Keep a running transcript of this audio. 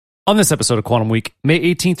on this episode of Quantum Week, May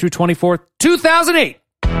 18th through 24th, 2008.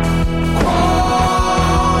 Quantum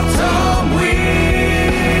Week.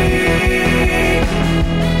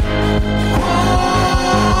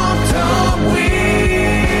 Quantum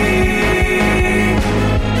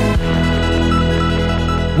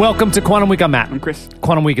Week. Welcome to Quantum Week. I'm Matt. I'm Chris.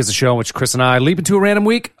 Quantum Week is a show in which Chris and I leap into a random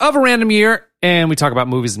week of a random year, and we talk about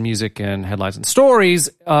movies and music and headlines and stories.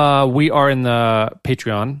 We are in the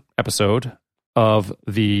Patreon episode of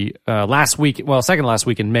the second last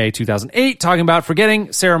week in May 2008, talking about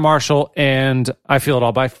Forgetting Sarah Marshall and I Feel It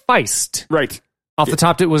All by Feist. Right. Off the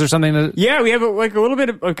top, was there something that... Yeah, we have a little bit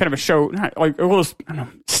of kind of a show, like a little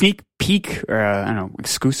sneak peek, or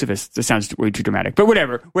exclusivist. This sounds way too dramatic, but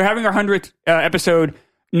whatever. We're having our 100th episode,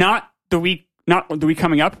 not the week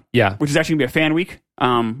coming up. Yeah. Which is actually gonna be a fan week.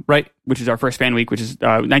 Right. Which is our first fan week, which is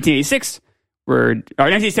 1986.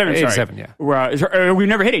 1987, sorry. 87, yeah. We've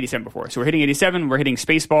never hit 87 before. So we're hitting 87. We're hitting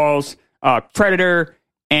Spaceballs, Predator,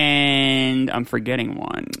 and I'm forgetting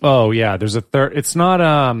one. Oh, yeah. There's a third. It's not,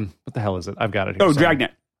 what the hell is it? I've got it here. Oh, Sorry.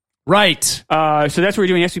 Dragnet. Right. So that's what we're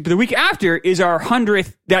doing next week. But the week after is our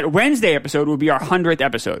 100th. That Wednesday episode will be our 100th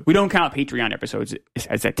episode. We don't count Patreon episodes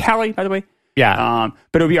as a tally, by the way. Yeah.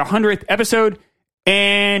 But it'll be our 100th episode.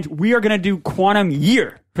 And we are going to do Quantum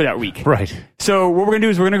Year for that week. Right. So what we're going to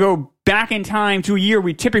do is we're going to go back in time to a year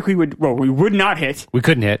we typically would not hit. We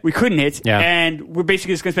couldn't hit. Yeah. And we're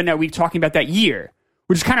basically just going to spend that week talking about that year,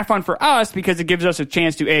 which is kind of fun for us because it gives us a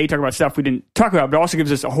chance to, talk about stuff we didn't talk about, but also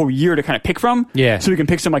gives us a whole year to kind of pick from. Yeah. So we can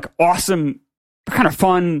pick some like awesome, kind of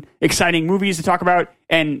fun, exciting movies to talk about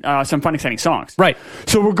and some fun, exciting songs. Right.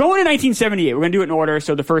 So we're going to 1978. We're going to do it in order.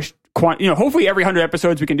 So the first, hopefully every 100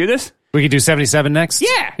 episodes we can do this. We could do 77 next?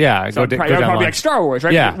 Yeah. Yeah. So go probably, down that'll the be line. like Star Wars,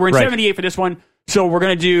 right? Yeah, We're in right. 78 for this one. So we're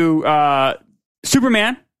going to do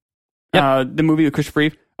Superman, the movie with Christopher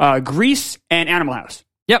Reeve, Grease, and Animal House.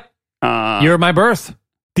 Yep. Year of my birth.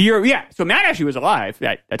 The year, yeah. So Matt actually was alive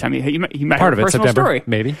that time. He might Part have of a it, personal September, story.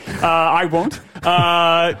 maybe. I won't.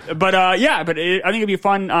 I think it'll be a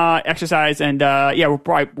fun exercise, and we'll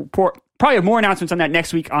probably have more announcements on that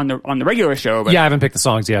next week on the regular show. But Yeah, I haven't picked the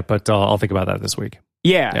songs yet, but I'll think about that this week.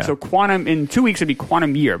 yeah. So Quantum in 2 weeks it'd be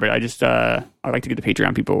Quantum Year, but I'd like to give the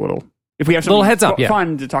Patreon people a little, if we have some little heads up,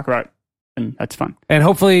 fun to talk about, and that's fun. And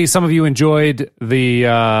hopefully some of you enjoyed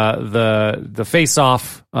the Face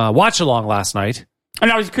Off watch along last night.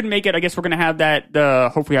 And I couldn't make it. I guess we're gonna have that.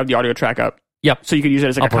 Hopefully have the audio track up. Yep. So you could use it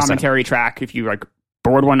as like I'll a post that. commentary track if you like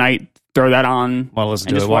bored one night. Throw that on. Want to listen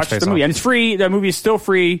and to just it? Watch watch Face the movie, Off. and it's free. The movie is still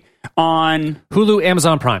free on Hulu,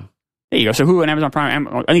 Amazon Prime. There you go. So Hulu and Amazon Prime.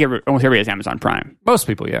 I think almost everybody has Amazon Prime. Most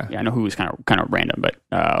people, yeah. Yeah, I know Hulu is kind of random, but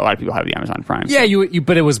a lot of people have the Amazon Prime. Yeah, so.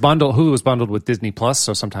 but it was bundled. Hulu was bundled with Disney Plus,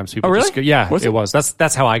 so sometimes people. Oh, really? Just go, yeah, Was it it? was.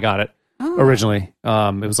 That's how I got it originally.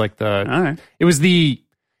 It was like All right. It was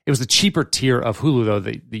the cheaper tier of Hulu though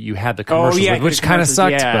that you had the commercials with, which kind of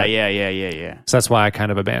sucked. Yeah. So that's why I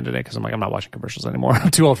kind of abandoned it because I'm like, I'm not watching commercials anymore. I'm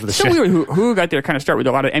too old for this So shit. weird. Hulu got their kind of start with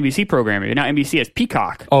a lot of NBC programming. Now NBC has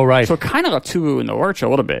Peacock. Oh, right. So it kind of left Hulu in the lurch a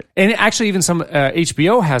little bit. And actually, even some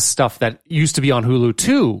HBO has stuff that used to be on Hulu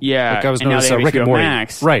too. Yeah, like I was and now noticing they have Rick and HBO Morty.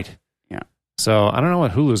 Max. Right. Yeah. So I don't know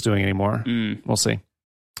what Hulu's doing anymore. We'll see.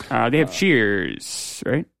 They have Cheers,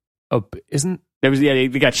 right? Oh, isn't? They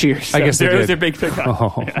got Cheers. I guess they That was did. their big pickup. Oh.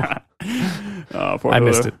 Poor I Hulu.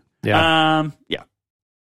 missed it. Yeah.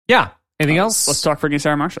 Yeah. Anything else? Let's talk Forgetting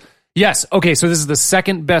Sarah Marshall. Yes. Okay. So this is the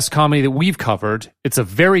second best comedy that we've covered. It's a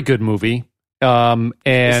very good movie. And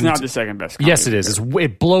It's not the second best comedy. yes, it is.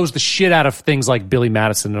 It blows the shit out of things like Billy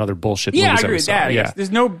Madison and other bullshit Yeah, I movies. agree we with saw. that. Yeah. There's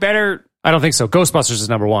no better. I don't think so. Ghostbusters is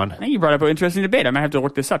number one. I think you brought up an interesting debate. I might have to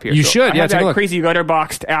look this up here. You should. I Yeah, have take a that look. crazy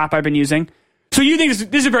letterboxed app I've been using. So you think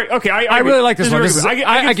this is very okay? I really like this one. This is This very is- good.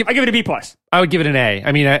 I give- I give it a B plus. I would give it an A.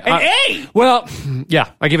 I mean, An A. Well,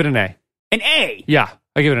 yeah, I give it an A. An A. Yeah,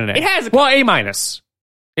 I give it an A. It has a- well, A minus.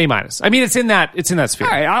 A minus. I mean, it's in that sphere.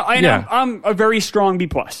 All right. Yeah. I'm a very strong B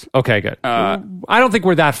plus. Okay, good. I don't think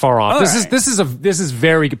we're that far off. all This right. is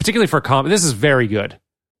very good, particularly for a comedy. This is very good.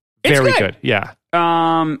 It's Very good. Yeah.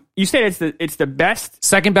 You said it's the best.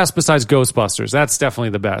 Second best besides Ghostbusters. That's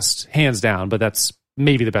definitely the best, hands down. But that's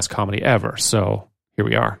maybe the best comedy ever. So here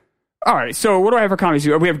we are. All right. So what do I have for comedies?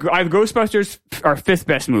 I have Ghostbusters, our fifth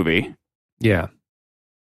best movie. Yeah.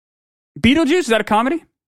 Beetlejuice, is that a comedy?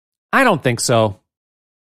 I don't think so.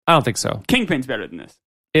 Kingpin's better than this.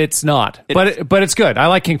 It's not. But it's good. I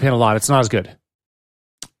like Kingpin a lot. It's not as good.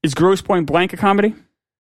 Is Grosse Point Blank a comedy?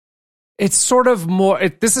 It's sort of more.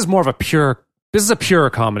 This is more of a pure. This is a pure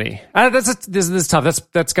comedy. This is tough.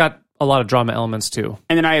 That's got a lot of drama elements too.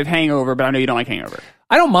 And then I have Hangover, but I know you don't like Hangover.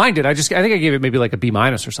 I don't mind it. I think I gave it maybe like a B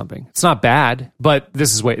minus or something. It's not bad, but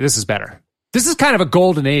this is better. This is kind of a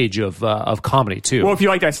golden age of comedy too. Well, if you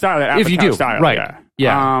like that style, that if you Apatow do, style, right?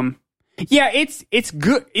 Yeah. Yeah, it's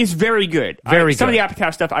good. It's very good. Very Some good. of the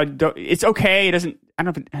Apatow stuff, it's okay. It doesn't. I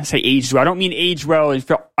don't say aged well. I don't mean aged well and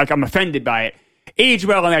feel like I'm offended by it. Aged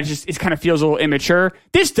well, and that just it kind of feels a little immature.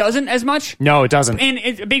 This doesn't as much. No, it doesn't. And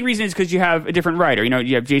a big reason is because you have a different writer.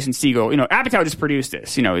 You have Jason Segel. Apatow just produced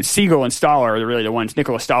this. It's Segel and Stoller are really the ones.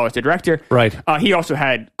 Nicholas Stoller is the director. Right. He also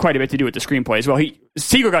had quite a bit to do with the screenplay as well.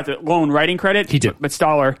 Segel got the lone writing credit. He did. But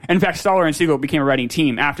Stoller, and in fact, Stoller and Segel became a writing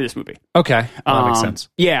team after this movie. Okay. That makes sense.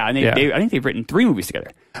 Yeah, and I think they've written 3 movies together.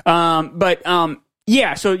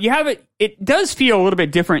 Yeah, so you have it. It does feel a little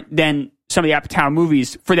bit different than some of the Apatow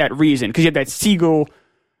movies for that reason, because you have that Segel,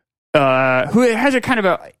 who has a kind of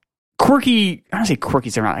a quirky. I don't say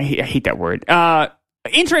quirky. I hate that word.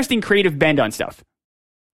 Interesting creative bend on stuff.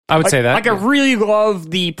 I would say that. Like, I really love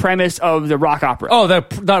the premise of the rock opera. Oh,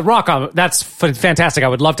 the rock opera. That's fantastic. I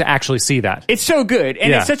would love to actually see that. It's so good,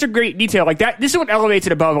 and it's such a great detail. Like that. This is what elevates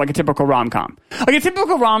it above like a typical rom-com. Like a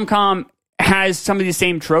typical rom-com has some of the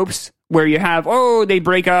same tropes where you have, they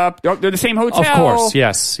break up, they're the same hotel. Of course,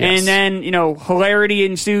 yes. And then, hilarity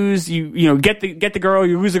ensues, you get the girl,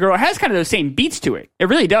 you lose the girl. It has kind of those same beats to it. It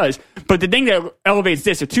really does. But the thing that elevates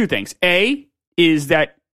this are 2 things. A is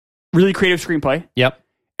that really creative screenplay. Yep.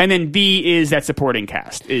 And then B is that supporting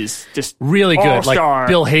cast is just really good. all-star. Like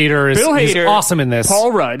Bill Hader is awesome in this.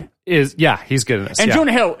 Paul Rudd he's good in this. and yeah.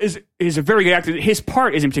 Jonah Hill is a very good actor. His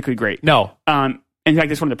part isn't particularly great. No. In fact,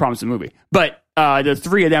 that's one of the problems of the movie. But the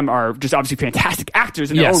 3 of them are just obviously fantastic actors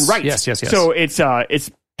in their own right. Yes. So it's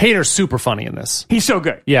Hader's super funny in this. he's so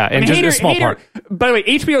good. Yeah, and just a small part. By the way,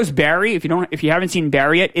 HBO's Barry. If you haven't seen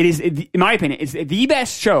Barry yet, it is, in my opinion, it's the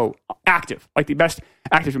best show active, like the best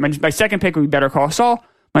active. My second pick would be Better Call Saul.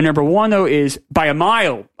 My number 1 though is by a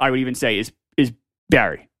mile. I would even say is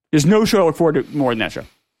Barry. There's no show I look forward to more than that show.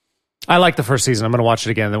 I like the first season. I'm going to watch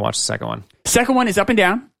it again and then watch the second one. Second one is up and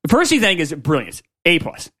down. The first season I think is brilliant. A+.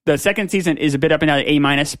 The second season is a bit up and down, A-,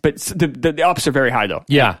 but the ups are very high though.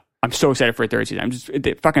 Yeah. I'm so excited for a third season. I'm just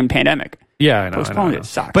the fucking pandemic. Yeah, I know. Postponed it.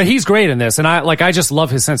 Sucks. But he's great in this, and I just love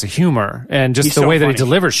his sense of humor and just He's the so way that he funny.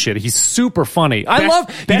 delivers shit. He's super funny.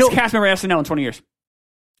 Best cast member SNL in 20 years.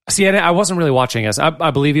 See, I wasn't really watching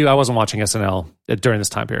I believe you. I wasn't watching SNL during this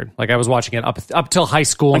time period. Like I was watching it up till high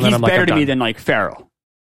school, and then He's I'm like, better I'm to me done. than like Farrell.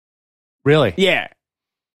 Really? Yeah,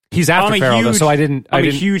 He's after Farrell, though, so I didn't. I'm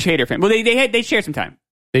a huge Hader fan. Well, they shared some time.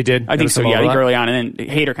 They did. I think so. Yeah, I think early on, and then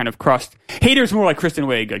Hader kind of crossed. Hader's more like Kristen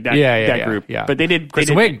Wiig, like that group. Yeah. But they did.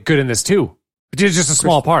 Kristen Wiig good in this too. But just a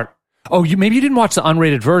small part. Oh, maybe you didn't watch the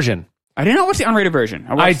unrated version. I didn't know what's the unrated version.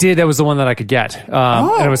 I did. That was the one that I could get.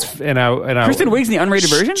 And it was, and I Kristen Wiig's in the unrated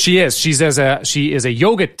version. She is. She is a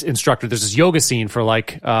yoga instructor. There's this yoga scene for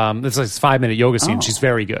like it's like this 5-minute yoga scene. She's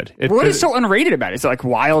very good. What is so unrated about it? Is it like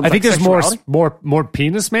wild? I think like, there's more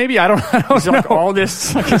penis. Maybe I don't Is it like know. all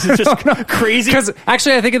this? Like, is it just crazy? Because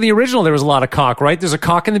actually, I think in the original there was a lot of cock. Right? There's a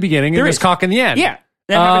cock in the beginning and there's cock in the end. Yeah.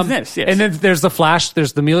 That happens in this, yes. And then there's the flash.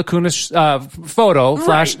 There's the Mila Kunis photo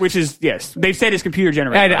flash, which is they've said it's computer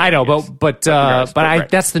generated. I know, yes. but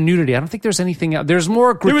that's the nudity. I don't think there's anything else. There's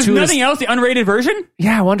more gratuitous. There was nothing else. The unrated version.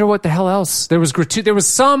 Yeah, I wonder what the hell else. There was There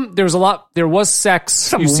was a lot. There was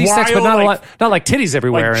sex. You see sex, but wild, not a like- lot. Not like titties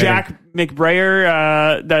everywhere. Like Jack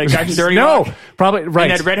McBrayer, the guy from Dirty No, Rock. probably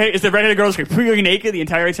right. And that redhead is the redheaded girl completely naked the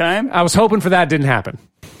entire time. I was hoping for that. Didn't happen.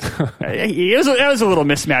 That was a little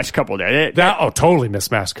mismatched couple there. Totally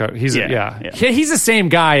mismatched. He's he's the same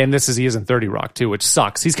guy, and he is in 30 Rock too, which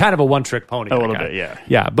sucks. He's kind of a one-trick pony. A little guy. bit,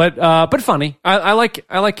 yeah. But funny. I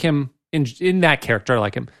like him in that character. I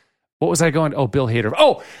like him. What was I going? Oh, Bill Hader.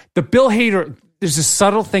 Oh, the Bill Hader. There's a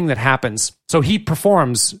subtle thing that happens. So he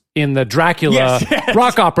performs in the Dracula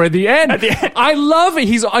rock opera at the end. I love it.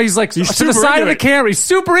 He's like to the side of the camera. He's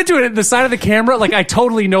super into it. At the side of the camera, like I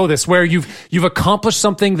totally know this, where you've accomplished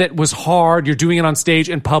something that was hard. You're doing it on stage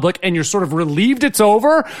in public, and you're sort of relieved it's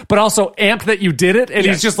over, but also amped that you did it. And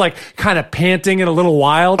he's just like kind of panting and a little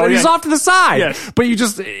wild. And he's off to the side. Yes. But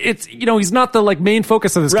he's not the like main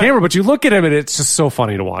focus of this camera. But you look at him, and it's just so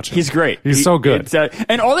funny to watch him. He's great. He's so good.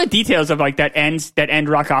 And all the details of like that end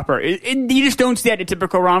rock opera, you just don't see that in a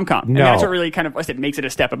typical rom-com. No. And that's what really kind of, like I said, makes it a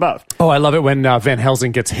step above. Oh, I love it when Van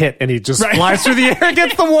Helsing gets hit and he just flies through the air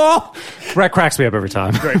against the wall. That cracks me up every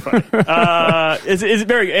time. Very funny. It's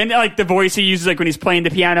very good. And like the voice he uses, like when he's playing the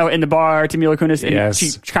piano in the bar to Mila Kunis, and she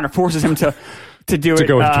kind of forces him to do it. To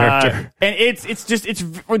go in character. And it's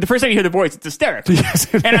the first time you hear the voice, it's hysterical.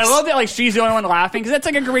 Yes, it and is. I love that like she's the only one laughing, because that's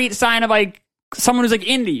like a great sign of like someone who's like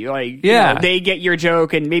indie. Like, yeah. They get your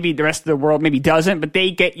joke, and maybe the rest of the world maybe doesn't, but they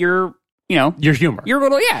get your your humor. You're a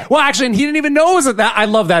little, yeah. Well, actually, and he didn't even know it was that. I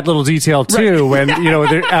love that little detail too. When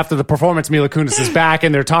after the performance, Mila Kunis is back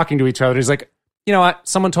and they're talking to each other. He's like, you know what?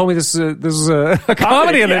 Someone told me this is a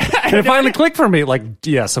comedy, and it finally clicked for me. Like,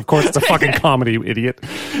 yes, of course, it's a fucking comedy, you idiot.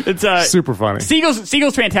 It's super funny.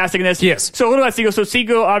 Siegel's fantastic in this. Yes. So a little about Siegel. So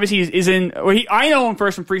Siegel obviously is in. Well, I know him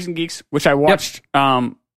first from Freaks and Geeks, which I watched.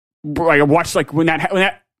 Yep. I watched like when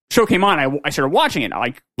that show came on. I started watching it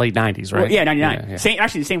like late 90s, right? Well, yeah, 99. Yeah.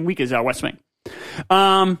 Actually, the same week as West Wing.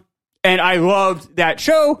 And I loved that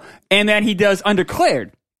show. And then he does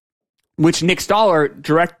Undeclared, which Nick Stoller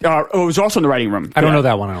was also in the writing room. I don't know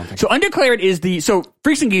that one. I don't think. So Undeclared is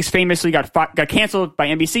Freaks and Geeks famously got canceled by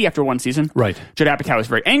NBC after one season. Right. Judd Apatow was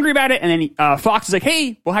very angry about it, and then Fox is like,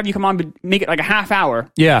 "Hey, we'll have you come on, but make it like a half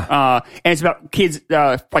hour." Yeah. And it's about kids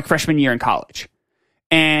like freshman year in college,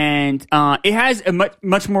 and it has a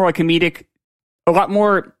much more like comedic, a lot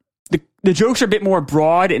more. The jokes are a bit more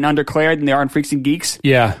broad and Undeclared than they are in Freaks and Geeks.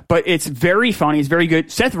 Yeah. But it's very funny. It's very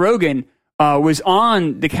good. Seth Rogen was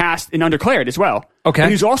on the cast in Undeclared as well. Okay.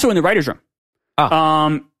 He was also in the writer's room.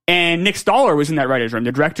 Oh. And Nick Stoller was in that writer's room,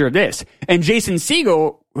 the director of this. And Jason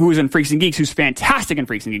Segel, who was in Freaks and Geeks, who's fantastic in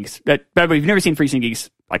Freaks and Geeks. By the way, if you've never seen Freaks and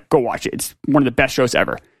Geeks, like, go watch it. It's one of the best shows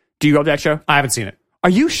ever. Do you love that show? I haven't seen it. Are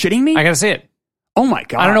you shitting me? I gotta see it. Oh my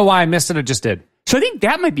God. I don't know why I missed it. I just did. So I think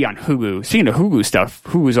that might be on Hulu. Speaking of Hulu stuff,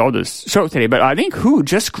 Hulu's all this show today, but I think Hulu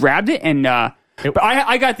just grabbed it and but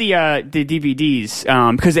I got the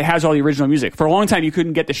DVDs because it has all the original music. For a long time, you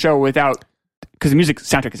couldn't get the show without, because the music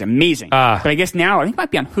soundtrack is amazing. But I guess now, I think it might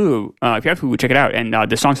be on Hulu. If you have Hulu, check it out. And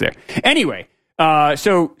the songs there. Anyway,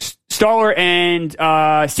 so Stoller and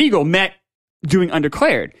Segel met doing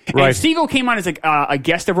Undeclared. Right. And Segel came on as like a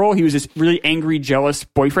guest of role. He was this really angry, jealous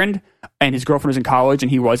boyfriend, and his girlfriend was in college, and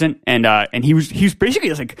he wasn't. And he was basically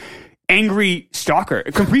this like angry stalker,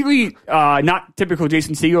 completely not typical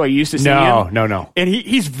Jason Segel I used to see him. No. And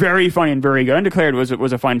he's very funny and very good. Undeclared was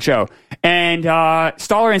a fun show. And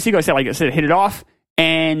Stoller and Segel, hit it off,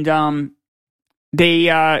 and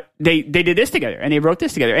they did this together, and they wrote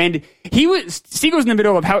this together. And Segel's in the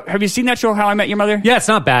middle of have you seen that show, How I Met Your Mother? Yeah, it's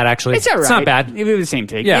not bad actually. It's all right. It's not bad. It was the same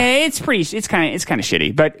take. Yeah. It's kind of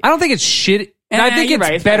shitty, but I don't think it's shit. I think you're it's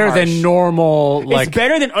right. It's better harsh. than normal. Like, it's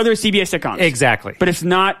better than other CBS sitcoms. Exactly. But it's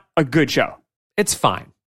not a good show. It's fine.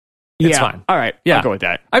 It's fine. All right. Yeah. I'll go with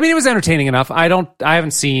that. I mean, it was entertaining enough. I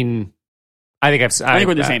haven't seen. I think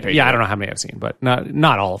we're the same page. Yeah, I don't know how many I've seen, but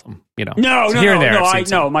not all of them. You know, No. Here and there. I've seen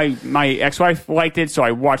some. My ex-wife liked it, so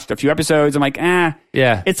I watched a few episodes. I'm like,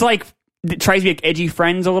 Yeah. It's like it tries to be like edgy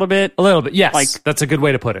Friends a little bit. A little bit, yes. Like, that's a good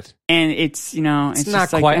way to put it. And it's it's not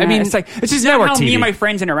just like, quite. I mean, it's just network not how me TV. and my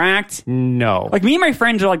friends interact. No. Like me and my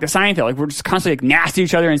friends are like the Seinfeld. Like we're just constantly like nasty to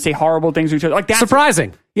each other and say horrible things to each other. Like that's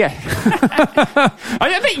surprising. Yeah.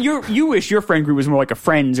 I bet you wish your friend group was more like a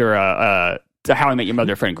Friends or a How I Met Your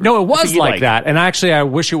Mother friend group. No, it was like that. And actually, I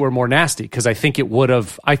wish it were more nasty because I think it would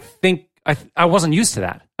have. I wasn't used to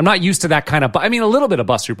that. I'm not used to that kind of. I mean, a little bit of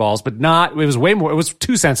bust your balls, but not. It was way more. It was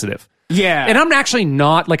too sensitive. Yeah. And I'm actually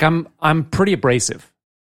not like I'm pretty abrasive,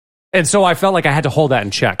 and so I felt like I had to hold that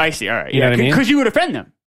in check. I see. All right. You know what I mean? Because you would offend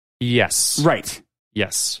them. Yes. Right.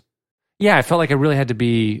 Yes. Yeah, I felt like I really had to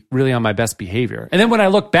be really on my best behavior. And then when I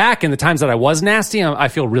look back in the times that I was nasty, I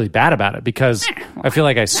feel really bad about it because I feel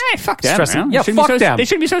like I fuck them. stressed. Man. Yeah, fuck them. They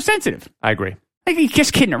shouldn't be so sensitive. I agree. Like you're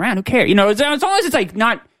just kidding around. Who cares? You know, as long as it's like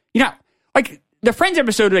not, like the Friends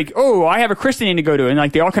episode, like, oh, I have a christening to go to, and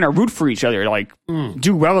like they all kind of root for each other, like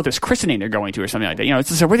do well at this christening they're going to, or something like that. You know, it's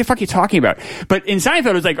just like, what the fuck are you talking about? But in Seinfeld,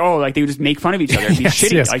 it was like, oh, like they would just make fun of each other and be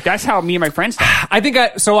shitty. Yes. Like that's how me and my friends talk. I think I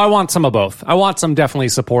want some of both. I want some definitely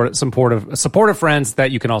supportive friends that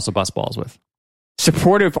you can also bust balls with.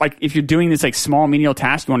 Supportive, like if you're doing this like small menial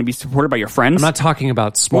task, you want to be supported by your friends. I'm not talking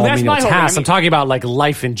about small that's menial my whole tasks. thing. I'm talking about like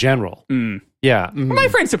life in general. Yeah. Well, my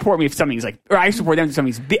friends support me if something's like, or I support them if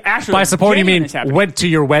something's actually. By support, you mean happening. went to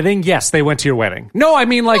your wedding? Yes, they went to your wedding. No, I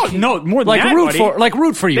mean like No, more than like that, buddy.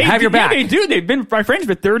 root for you. They Have do, your back. Yeah, they do. They've been my friends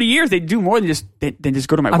for 30 years. They do more than just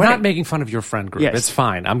go to my I'm wedding. not making fun of your friend group. Yes. It's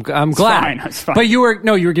fine. I'm glad. fine. It's fine. But you were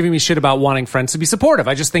giving me shit about wanting friends to be supportive.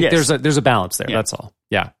 I just think Yes. there's a balance there. Yeah. That's all.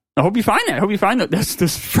 Yeah. I hope you find that. I hope you find that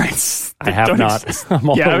there's friends. I have not. I'm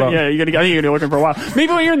all alone. Yeah. I think you're gonna be looking for a while.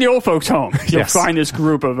 Maybe when you're in the old folks' home, you'll Yes. find this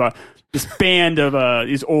group of this band of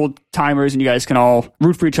these old timers, and you guys can all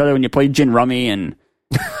root for each other when you play gin rummy, and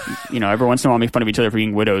every once in a while make fun of each other for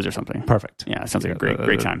being widows or something. Perfect. Yeah, it sounds like a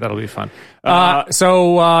great time. That'll be fun.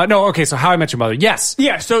 So How I Met Your Mother. Yes.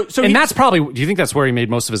 Yeah. So and that's probably. Do you think that's where he made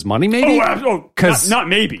most of his money? Maybe. Not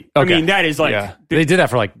maybe. Okay. I mean, that is like they did that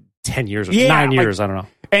for like 10 years or 9 years. I don't know.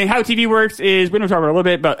 And how TV works is we don't talk about it a little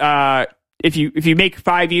bit, but if you make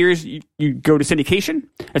 5 years, you go to syndication.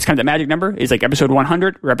 That's kind of the magic number. Is like episode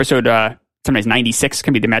 100 or episode sometimes 96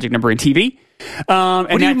 can be the magic number in TV. What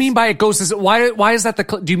do you mean by it goes to... Why is that the...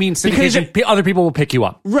 Do you mean syndication? Other people will pick you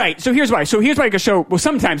up. Right. So here's why. Like a show... Well,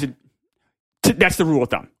 sometimes that's the rule of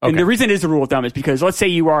thumb. Okay. And the reason it is the rule of thumb is because let's say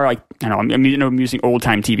you are like... I don't know, I'm using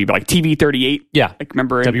old-time TV, but like TV 38. Yeah. Like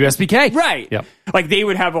remember... WSBK. Right. Yep. Like they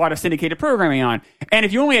would have a lot of syndicated programming on. And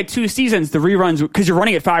if you only had 2 seasons, the reruns... Because you're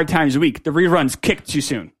running it 5 times a week, the reruns kick too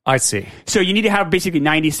soon. I see. So you need to have basically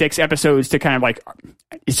 96 episodes to kind of like...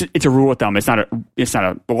 It's a rule of thumb. It's not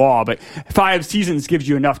a law, but 5 seasons gives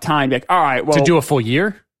you enough time to be like, all right, well... To do a full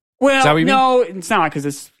year? Well, no, it's not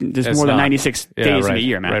because there's more than 96 days in a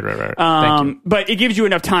year, man. Right. Thank you. But it gives you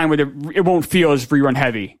enough time where it won't feel as rerun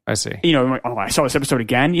heavy. I see. You know, like, oh, I saw this episode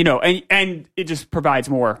again. You know, and it just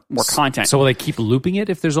provides more content. So will they keep looping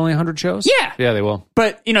it if there's only 100 shows? Yeah, they will.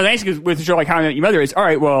 But you know, the nice thing with a show like How I Met Your Mother is, all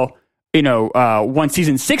right, well, you know, once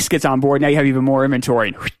season 6 gets on board, now you have even more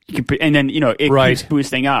inventory, and then you know it keeps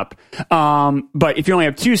boosting up. But if you only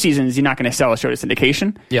have 2 seasons, you're not going to sell a show to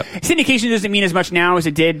syndication. Yep. Syndication doesn't mean as much now as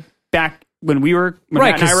it did back when Matt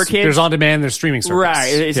and I were kids. There's on demand, there's streaming service. Right.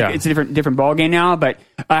 It's a different ballgame now. But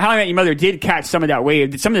How I Met Your Mother did catch some of that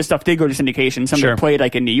wave. Some of the stuff did go to syndication. Some of it played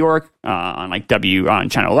like in New York on like on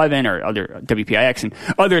Channel 11 or other WPIX and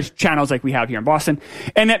other channels like we have here in Boston.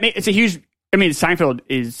 And it's a huge. I mean, Seinfeld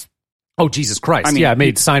is. Oh Jesus Christ! I mean, it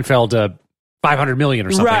made Seinfeld 500 million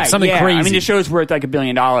or something. Right, something crazy. I mean, the show's worth like $1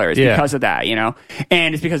 billion because of that, you know,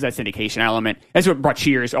 and it's because of that syndication element. That's what brought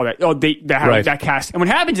Cheers. All that. That cast. And what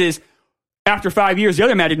happens is, after 5 years, the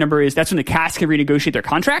other magic number is that's when the cast can renegotiate their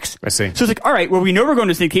contracts. I see. So it's like, all right, well, we know we're going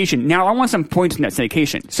to syndication. Now I want some points in that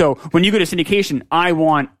syndication. So when you go to syndication, I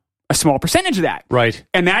want a small percentage of that. Right.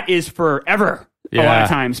 And that is forever. A lot of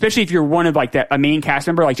times, especially if you're one of like a main cast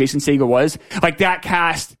member, like Jason Segel was. Like that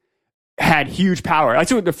cast had huge power. Like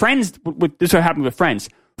so, the Friends. This is what happened with Friends.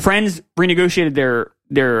 Friends renegotiated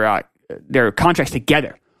their contracts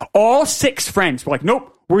together. All 6 Friends were like,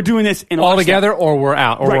 nope, we're doing this in all together, or we're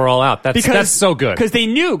out, or we're all out. That's so good because they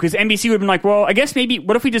knew. Because NBC would have been like, well, I guess maybe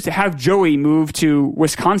what if we just have Joey move to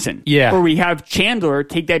Wisconsin? Yeah, or we have Chandler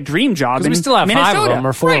take that dream job. We still have Minnesota. 5 of them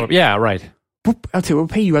or 4. Right. Yeah, right. I'll tell you, we'll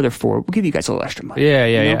pay you other 4. We'll give you guys a little extra money.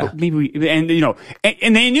 Yeah. But maybe and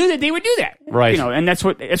they knew that they would do that. Right. You know, and that's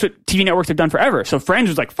what TV networks have done forever. So Friends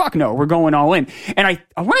was like, fuck no, we're going all in. And I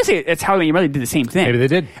want to say that's how Your Mother did the same thing. Maybe they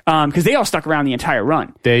did. Because they all stuck around the entire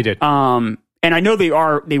run. They did. And I know they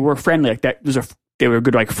were friendly. Like that they were a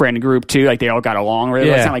good like friend group too. Like they all got along. Really.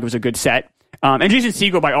 Yeah. It's not like it was a good set. And Jason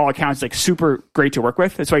Segel, by all accounts, is like super great to work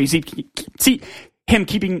with. That's why you see him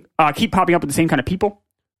keep popping up with the same kind of people.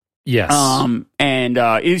 Yes. And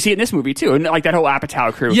you see it in this movie too, and like that whole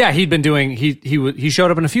Apatow crew. Yeah, he'd been doing. He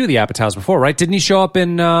showed up in a few of the Apatows before, right? Didn't he show up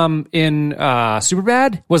in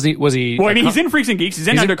Superbad? Was he? Well, I mean, he's in Freaks and Geeks. He's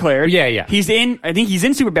in Undeclared. Yeah. He's in. I think he's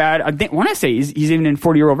in Superbad. I want to say he's even in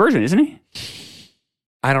 40-Year-Old Virgin, isn't he?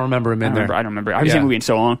 I don't remember him in there. I don't remember. I haven't seen the movie in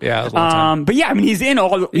so long. Yeah, it was a long time. But yeah, I mean, he's in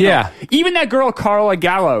all. You know, even that girl Carla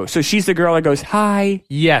Gallo. So she's the girl that goes, "Hi."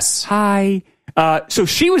 Yes. Hi. So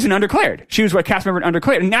she was in Undeclared. She was a cast member in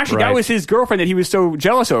Undeclared. And actually, that was his girlfriend that he was so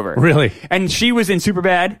jealous over. Really? And she was in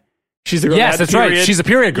Superbad. She's the girl. Yes, that's right. She's a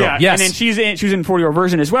period girl. Yeah. Yes. And then she was in 40-Year-Old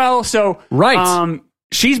Version as well. So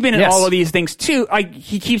she's been in all of these things too.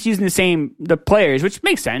 He keeps using the players, which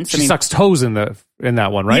makes sense. She sucks toes in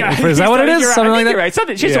that one, right? Yeah. Is that what it is? Right. Something like that. You're right.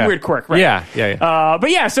 Something. She has some weird quirk, right? Yeah. But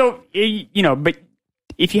yeah. So but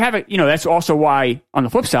if you have it, that's also why on the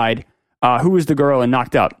flip side, who was the girl in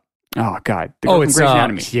Knocked Up? Oh God! The girl from Grey's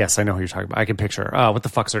Anatomy. Yes, I know who you're talking about. I can picture her. What the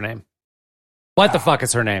fuck's her name? What the fuck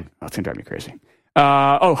is her name? Oh, it's gonna drive me crazy.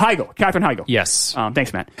 Heigl, Katherine Heigl. Yes.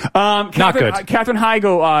 Thanks, Matt. Not good. Katherine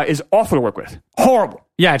Heigl is awful to work with. Horrible.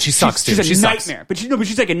 Yeah, and she sucks too. She's a nightmare. But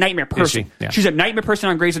she's like a nightmare person. Is she? Yeah. She's a nightmare person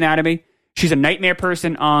on Grey's Anatomy. She's a nightmare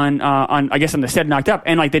person on I guess on the set of Knocked Up,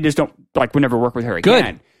 and like they just don't would never work with her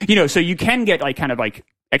again. Good. So you can get like kind of like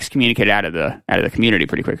excommunicated out of the community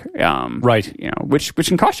pretty quick. Right. Which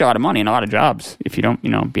can cost you a lot of money and a lot of jobs if you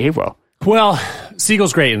don't behave well. Well,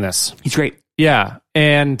 Segel's great in this. He's great. Yeah,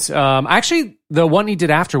 and actually, the one he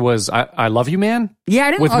did after was "I Love You, Man." Yeah,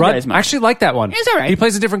 I didn't with love Rudd. that as much. I actually like that one. It's all right. He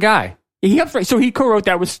plays a different guy. So he co-wrote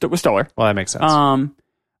that with Stoller. Well, that makes sense.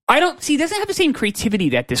 I don't see. It doesn't have the same creativity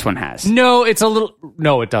that this one has. No, it's a little.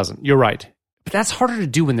 No, it doesn't. You're right. But that's harder to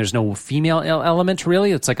do when there's no female element.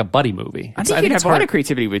 Really, it's like a buddy movie. I think you'd have a lot of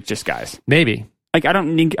creativity with just guys. Maybe. Like I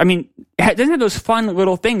don't think. I mean, it doesn't have those fun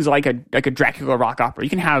little things like a Dracula rock opera. You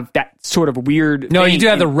can have that sort of weird. No, thing you do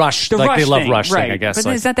have the Rush. Like they love thing, Rush right. thing, I guess.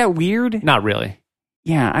 But is that weird? Not really.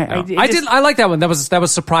 Yeah, I like that one. That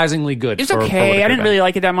was surprisingly good. It's for what okay. it I could didn't have really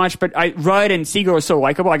like it that much, but Rudd and Siegel are so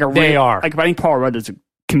likable. Like They are. Like I think Paul Rudd is a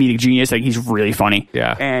comedic genius. Like he's really funny.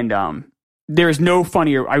 Yeah. And there is no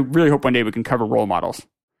funnier. I really hope one day we can cover Role Models.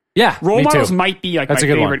 Yeah, Role me Models too. might be like That's my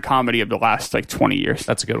a good favorite one. comedy of the last like 20 years.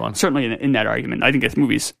 That's a good one. Certainly in that argument. I think this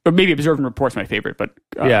movie's, or maybe Observe and Report's my favorite. But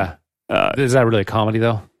Yeah. Is that really a comedy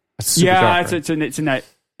though? That's super yeah, dark, right? it's in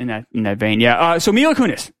that vein. Yeah. So Mila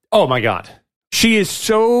Kunis, Oh my god. she is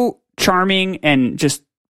so charming and just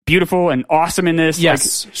beautiful and awesome in this.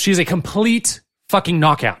 Yes, she's a complete fucking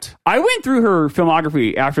knockout. I went through her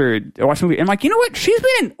filmography after I watched the movie, and I'm like, you know what? She's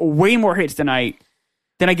been in way more hits than I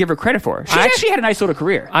give her credit for. She's actually had a nice little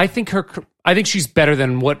career. I think she's better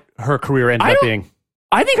than what her career ended up being.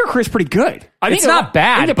 I think her career's pretty good. It's not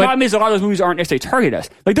bad, I think the but- problem is a lot of those movies aren't necessarily targeted us.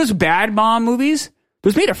 Like those bad mom movies,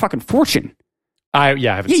 those made a fucking fortune. I haven't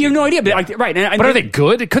Yeah, seen you have no it. idea, but like, right? And But are they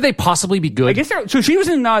good? Could they possibly be good? I guess they're. So she was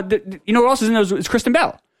in. You know what else is in those? It's Kristen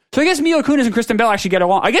Bell. So I guess Mila Kunis and Kristen Bell actually get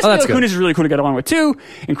along. I guess Mila that's good. Kunis is really cool to get along with too,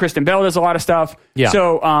 and Kristen Bell does a lot of stuff. Yeah.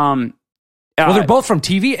 So well, they're both from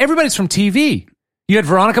TV. Everybody's from TV. You had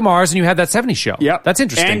Veronica Mars and you had that 70s show. Yep. That's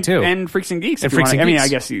interesting too. And Freaks and Geeks. And if you Freaks wanna- and I mean,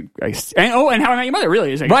 Geeks. I guess and How I Met Your Mother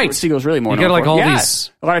really is. I guess Right. what Siegel's really more You known got like for. all Yeah. these,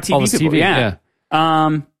 a lot of TV all this people. TV. Yeah.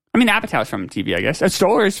 I mean, Apatow's from TV, I guess.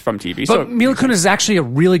 Stoller's from TV. But So Mila Kunis is actually a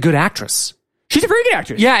really good actress. she's a very good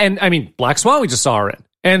actress. Yeah, and I mean, Black Swan, we just saw her in.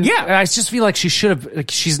 And Yeah. I just feel like she should have,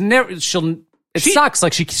 like, she's never, it sucks.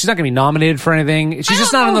 Like, she's not going to be nominated for anything. She's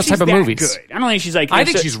just not in those type of movies. Good. I don't think she's like. I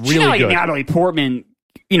think she's really she's not like good. Natalie Portman.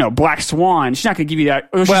 Black Swan. She's not going to give you that.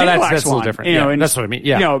 Well, Well, that's that's a Swan, little different. You know, Yeah, and, that's what I mean.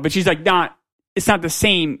 Yeah. but she's like not. It's not the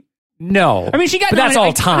same. No. I mean, she got. But that's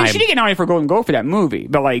nominated, all time. I mean, she didn't get nominated for a Golden Globe for that movie,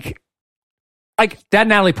 but like That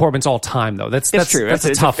Natalie Portman's all time though. That's true. That's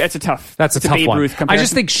a tough. That's a tough. That's a it's tough Babe one. Ruth I comparison.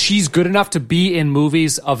 just think she's good enough to be in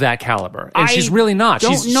movies of that caliber, and she's really not.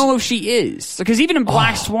 Don't know if she is, because even in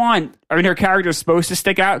Black Swan, I mean, her character is supposed to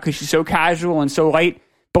stick out because she's so casual and so light.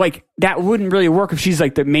 But like that wouldn't really work if she's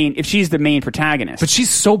like the main. If she's the main protagonist, But she's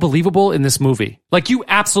so believable in this movie. Like, you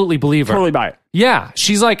absolutely believe her. totally buy it. Yeah,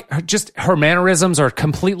 she's like, her mannerisms are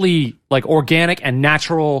completely like organic and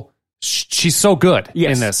natural. She's so good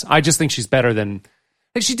Yes. in this. I just think she's better than.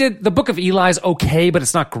 Like, she did The Book of Eli's okay, but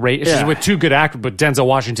it's not great. It's Yeah. just with two good actors, but Denzel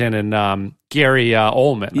Washington and Gary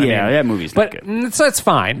Oldman. I Yeah, mean, that movie's not but good. it's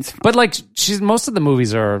fine. But like, most of the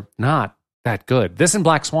movies are not that good. This and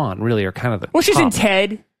Black Swan really are kind of the. Well, she's in top.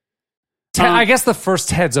 Ted. I guess the first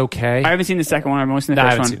Ted's okay. I haven't seen the second one. I've only seen the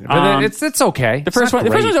I first haven't one. seen it, but it's okay. The first one's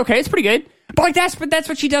okay. It's pretty good. But like that's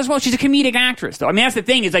what she does well. She's a comedic actress, though. I mean, that's the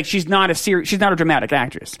thing is like she's not a dramatic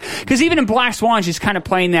actress. Because even in Black Swan, she's kind of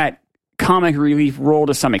playing that comic relief role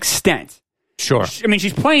to some extent. Sure. I mean,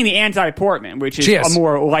 she's playing the anti-Portman, which is She is. a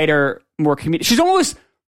more lighter, more comedic. She's almost,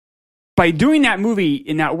 by doing that movie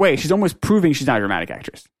in that way, she's almost proving she's not a dramatic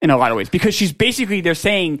actress in a lot of ways. Because she's basically, they're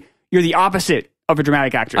saying you're the opposite of a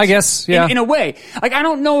dramatic actress. I guess, yeah. In a way. Like, I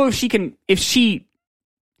don't know if she can, She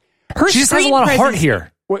just has a lot of heart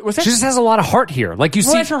here. What's that? She just has a lot of heart here. Like, you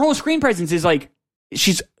Well, see, that's her whole screen presence is like, her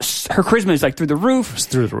charisma is like through the roof. It's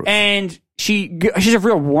through the roof. And she's a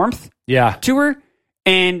real warmth yeah. to her.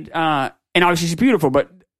 And obviously she's beautiful, but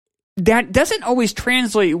that doesn't always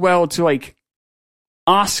translate well to like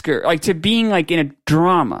Oscar, like to being like in a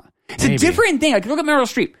drama. It's Maybe. a different thing. Like look at Meryl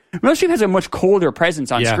Streep. Meryl Streep has a much colder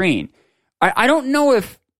presence on Yeah. screen. I also don't know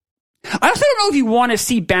if you want to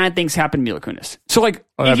see bad things happen to Mila Kunis. So like if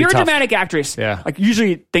that'd be you're a tough. dramatic actress, Yeah. like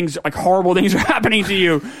usually things like horrible things are happening to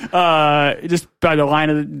you just by the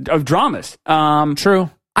line of dramas. True.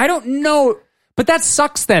 I don't know. But that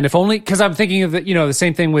sucks then, if only, because I'm thinking of the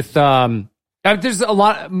same thing with, there's a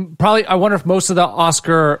lot, probably, I wonder if most of the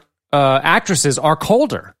Oscar actresses are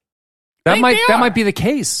colder. That might be the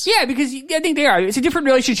case. Yeah, because I think they are. It's a different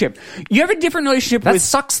relationship. You have a different relationship That with.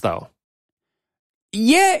 sucks though.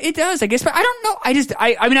 Yeah, it does. I guess, but I don't know.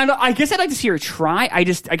 I guess I'd like to see her try. I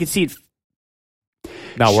could see it.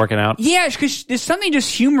 Not working out. Yeah, because there's something just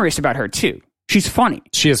humorous about her too. She's funny,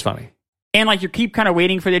 She is funny. and like you keep kind of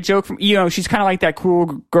waiting for the joke from. She's kind of like that cool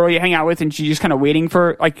girl you hang out with, and she's just kind of waiting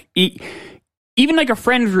for like. Even like a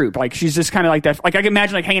friend group, like she's just kind of like that. Like I can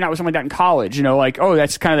imagine like hanging out with someone like that in college, like, oh,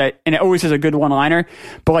 that's kind of that, and it always has a good one-liner.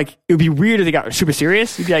 But like, it would be weird if they got super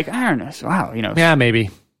serious. You'd be like, I don't know, wow, Yeah, maybe.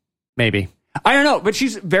 I don't know, but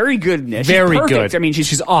she's very good in this. Very she's perfect. good. I mean,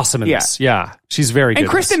 she's awesome in this. Yeah, she's very good. And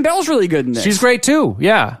Kristen Bell's really good in this. She's great too.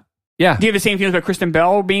 Yeah. Do you have the same feelings about Kristen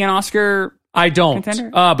Bell being an Oscar? I don't. Contender?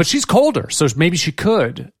 But she's colder, so maybe she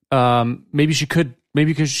could. Maybe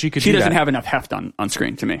because she could. She do doesn't that. have enough heft on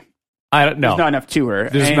screen to me. I don't know. There's not enough to her.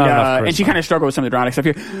 There's not enough and she charisma. kind of struggled with some of the dramatic stuff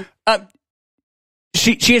here.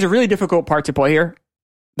 She has a really difficult part to play here.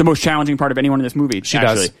 the most challenging part of anyone in this movie. She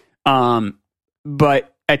actually. does.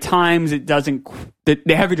 But at times it doesn't.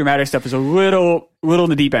 The heavy dramatic stuff is a little in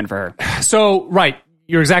the deep end for her. So right,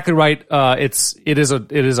 you're exactly right. It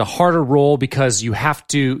is a harder role because you can't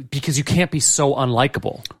be so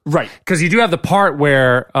unlikable. Right. Because you do have the part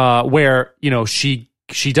where she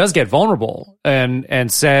does get vulnerable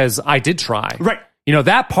and says, "I did try." Right.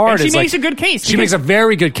 That part and is she makes a good case. She makes a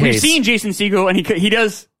very good case. We've seen Jason Segel, and he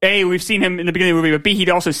does. A, we've seen him in the beginning of the movie, but B, he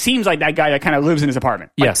also seems like that guy that kind of lives in his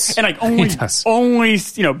apartment. Yes, and only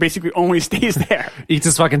basically only stays there. Eats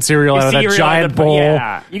his fucking cereal out of that giant bowl.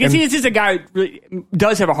 Yeah, you can see this is a guy who really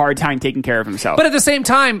does have a hard time taking care of himself. But at the same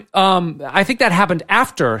time, I think that happened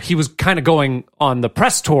after he was kind of going on the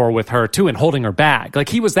press tour with her too and holding her bag. Like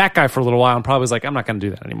he was that guy for a little while and probably was like, I'm not going to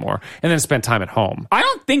do that anymore, and then spend time at home. I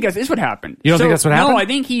don't think that's what happened. You don't think that's what happened? No, I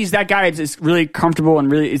think he's that guy that's really comfortable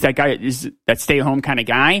and really is that guy is that stay at home kind of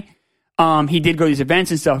guy. He did go to these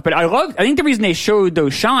events and stuff, but I think the reason they showed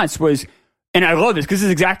those shots was, and I love this because this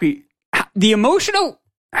is exactly the emotional,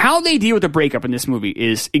 how they deal with the breakup in this movie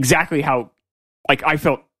is exactly how, like, I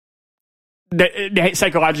felt that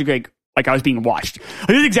psychologically, like I was being watched.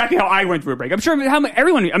 This is exactly how I went through a breakup. I'm sure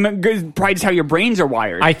probably just how your brains are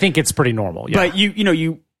wired. I think it's pretty normal. Yeah. But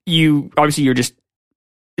you obviously you're just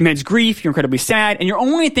immense grief, you're incredibly sad, and you're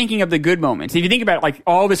only thinking of the good moments. If you think about it, like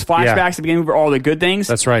all of his flashbacks at the beginning were all the good things.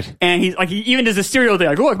 That's right. And he's like, he even does a cereal thing.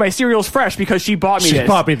 Like, look, my cereal's fresh because she bought me this. She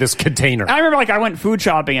bought me this container. I remember, like, I went food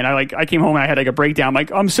shopping and I came home and I had like a breakdown. Like,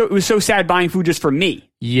 it was so sad buying food just for me.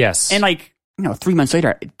 Yes. And like, 3 months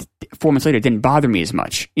later, 4 months later, it didn't bother me as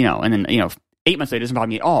much. And then 8 months later, it doesn't bother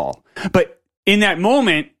me at all. But in that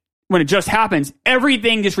moment, when it just happens,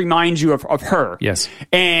 everything just reminds you of her. Yes.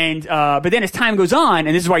 And but then as time goes on,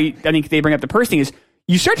 and this is why I think they bring up the purse thing, is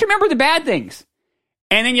you start to remember the bad things.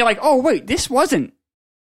 And then you're like, oh, wait, this wasn't,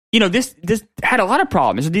 this had a lot of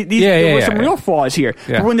problems. There were some real flaws here.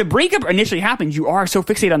 Yeah. But when the breakup initially happens, you are so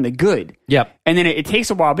fixated on the good. Yep. And then it takes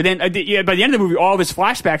a while. But then by the end of the movie, all of his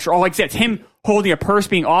flashbacks are all like, it's him holding a purse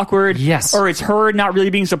being awkward. Yes. Or it's her not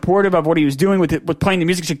really being supportive of what he was doing with playing the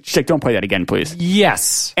music. She's like, don't play that again, please.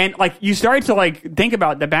 Yes. And like you start to like think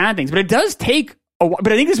about the bad things, but it does take a while.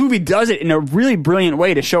 But I think this movie does it in a really brilliant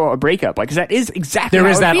way to show a breakup. Like, 'cause that is exactly there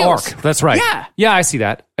how is it that feels. arc. That's right. Yeah. Yeah, I see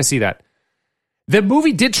that. The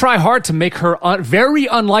movie did try hard to make her very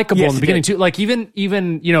unlikable in the beginning too. Like even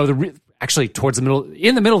actually towards in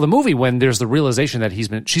the middle of the movie when there's the realization that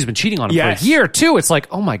she's been cheating on him for a year too. It's like,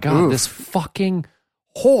 oh my god, this fucking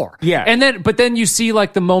whore. Yeah. And then you see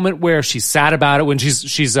like the moment where she's sad about it when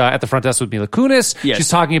she's at the front desk with Mila Kunis. Yes. She's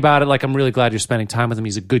talking about it like, I'm really glad you're spending time with him.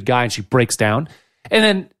 He's a good guy, and she breaks down. And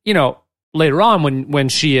then later on when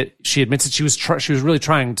she admits that she was really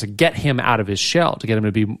trying to get him out of his shell, to get him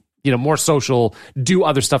to be more social, do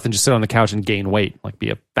other stuff than just sit on the couch and gain weight, like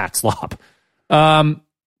be a fat slob.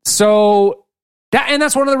 So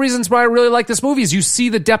that's one of the reasons why I really like this movie is you see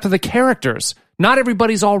the depth of the characters. Not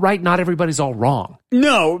everybody's all right. Not everybody's all wrong.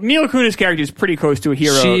 No, Mila Kunis' character is pretty close to a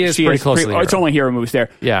hero. She is pretty close to the hero. It's only hero moves there.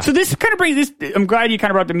 Yeah. So this kind of brings this. I'm glad you kind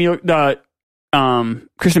of brought the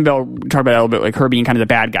Kristen Bell talked about that a little bit, like her being kind of the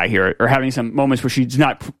bad guy here, or having some moments where she's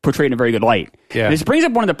not portrayed in a very good light. Yeah. And this brings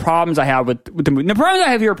up one of the problems I have with the movie. The problems I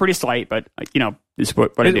have here are pretty slight, but this is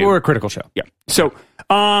what I do. We're a critical show. Yeah. So,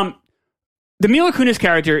 the Mila Kunis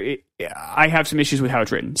character, I have some issues with how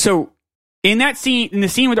it's written. So, in the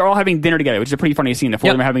scene where they're all having dinner together, which is a pretty funny scene, the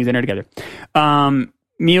four of them are having dinner together.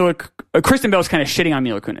 Kristen Bell's kind of shitting on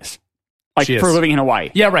Mila Kunis, like for living in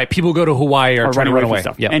Hawaii. Yeah, right. People go to Hawaii or try to run away.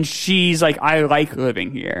 Stuff. Yep. And she's like, I like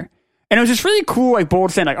living here, and it was just really cool, like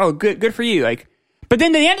bold saying, like, oh, good for you, like. But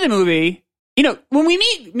then at the end of the movie, when we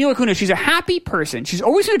meet Mila Kunis, she's a happy person. She's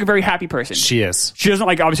always like a very happy person. She is. She doesn't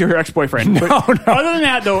like, obviously, her ex-boyfriend. No. Other than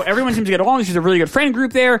that, though, everyone seems to get along. She's a really good friend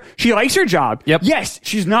group there. She likes her job. Yep. Yes,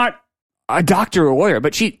 she's not a doctor or a lawyer,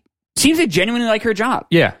 but she seems to genuinely like her job.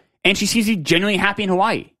 Yeah. And she seems to be genuinely happy in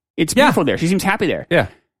Hawaii. It's beautiful there. She seems happy there. Yeah.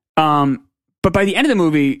 But by the end of the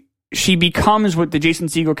movie, she becomes what the Jason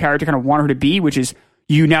Segel character kind of wanted her to be, which is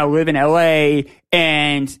you now live in LA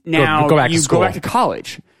and now go back to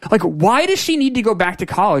college. Like, why does she need to go back to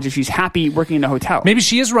college if she's happy working in the hotel? Maybe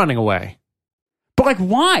she is running away. But like,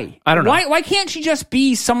 why? I don't know. Why can't she just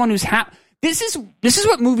be someone who's happy? This is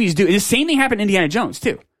what movies do. The same thing happened in Indiana Jones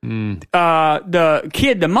too. The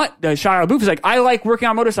kid, the Shia LaBeouf is like, I like working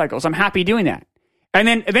on motorcycles. I'm happy doing that. And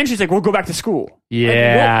then eventually it's like, we'll go back to school.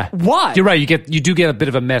 Yeah. Like, why? You're right. You do get a bit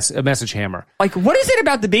of a message hammer. Like, what is it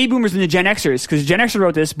about the baby boomers and the Gen Xers? Because Gen Xers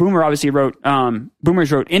wrote this. Boomers wrote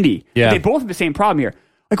Indie. Yeah. They both have the same problem here.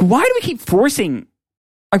 Like, why do we keep lecturing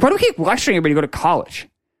everybody to go to college?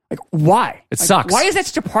 Like, why? It Like, sucks. Why is that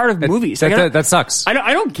such a part of movies? Like, That sucks. I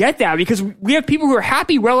don't get that, because we have people who are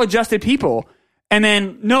happy, well-adjusted people, and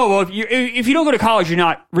then no, well, if you don't go to college, you're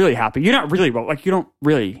not really happy. You're not really well. Like, you don't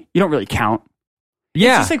really count.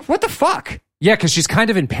 Yeah. It's just like, what the fuck? Yeah, because she's kind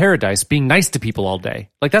of in paradise, being nice to people all day.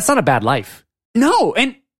 Like, that's not a bad life. No,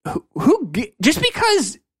 and who just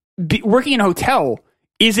because working in a hotel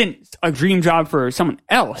isn't a dream job for someone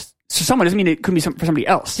else, so someone doesn't mean it couldn't be for somebody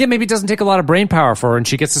else. Yeah, maybe it doesn't take a lot of brain power for her, and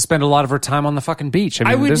she gets to spend a lot of her time on the fucking beach.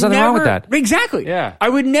 I mean, there's nothing wrong with that. Exactly. Yeah. I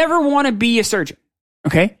would never want to be a surgeon.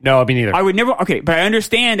 Okay? No, me neither. I would never. Okay, but I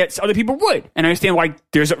understand that other people would, and I understand why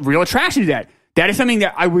there's a real attraction to that. That is something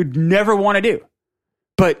that I would never want to do.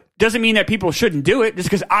 But doesn't mean that people shouldn't do it just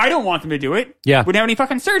because I don't want them to do it. Yeah. Wouldn't have any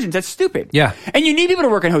fucking surgeons. That's stupid. Yeah. And you need people to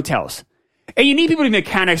work in hotels. And you need people to be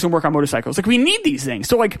mechanics and work on motorcycles. Like, we need these things.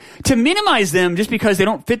 So, like, to minimize them just because they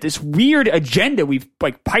don't fit this weird agenda we've,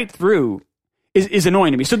 like, piped through is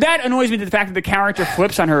annoying to me. So that annoys me, the fact that the character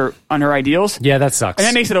flips on her ideals. Yeah, that sucks. And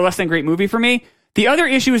that makes it a less than great movie for me. The other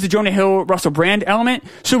issue is the Jonah Hill, Russell Brand element.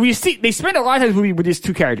 So we see they spend a lot of time in the movie with these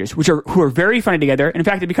two characters, who are very funny together. And in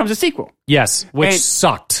fact, it becomes a sequel. Yes, which And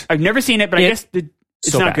sucked. I've never seen it, but I guess it's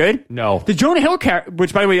so not bad. good. No. The Jonah Hill character,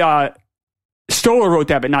 which by the way, Stoller wrote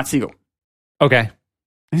that, but not Siegel. Okay. I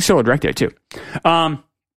think Stoller directed it too.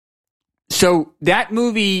 So that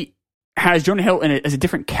movie has Jonah Hill in it as a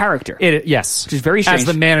different character, Yes. which is very strange. As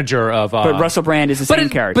the manager of... but Russell Brand is the same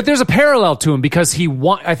character. But there's a parallel to him because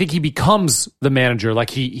I think he becomes the manager. Like,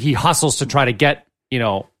 he hustles to try to get,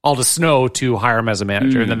 Aldous Snow to hire him as a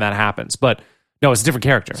manager, and then that happens. But no, it's a different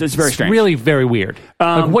character. So it's very strange. Really very weird.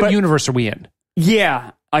 Like, what universe are we in?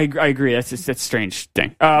 Yeah, I agree. That's a strange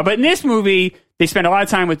thing. But in this movie, they spend a lot of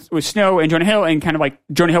time with Snow and Jonah Hill, and kind of like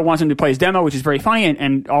Jonah Hill wants him to play his demo, which is very funny,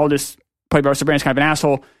 and Aldous, played by Russell Brand, is kind of an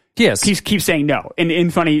asshole. Yes. Keeps saying no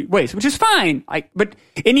in funny ways, which is fine. But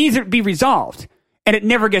it needs to be resolved, and it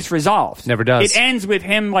never gets resolved. Never does. It ends with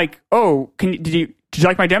him like, "Oh, did you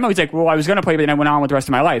like my demo?" He's like, "Well, I was going to play, but then I went on with the rest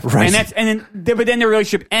of my life." Right. But then the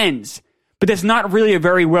relationship ends. But that's not really a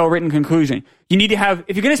very well written conclusion. You need to have,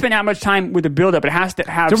 if you're going to spend that much time with the build up, it has to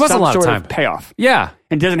have some sort of payoff. Yeah.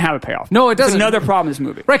 And it doesn't have a payoff. No, it doesn't. It's another problem in this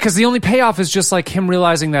movie. Right, because the only payoff is just like him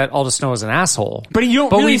realizing that Aldous Snow is an asshole. But you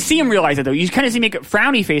don't really see him realize it, though. You kind of see him make a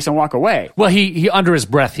frowny face and walk away. Well, he under his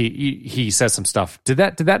breath he says some stuff. Did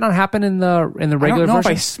that not happen in the regular I don't know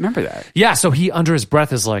version? if I remember that. Yeah, so he under his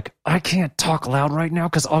breath is like, I can't talk loud right now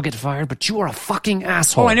because I'll get fired, but you are a fucking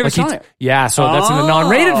asshole. Oh, I never like saw it. Yeah, so that's in the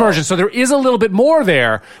non-rated version. So there is a little bit more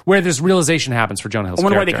there where this realization happens for Jonah Hill's I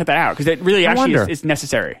wonder character. why they cut that out, because it really actually is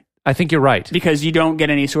necessary. I think you're right. Because you don't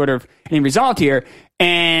get any resolve here,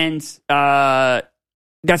 and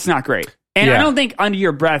that's not great. And I don't think under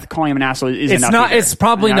your breath calling him an asshole is enough. Either. It's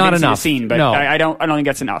probably not enough. Scene, but no. I don't think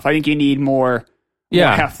that's enough. I think you need more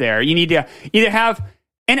heft there. You need to either have,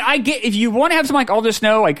 and I get, if you want to have someone like Aldous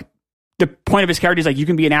Snow, like the point of his character is like you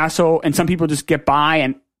can be an asshole, and some people just get by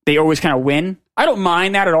and they always kind of win. I don't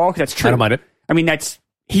mind that at all, because that's true. I don't mind it. I mean,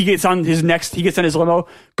 he gets on his limo,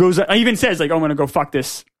 even says like, "Oh, I'm going to go fuck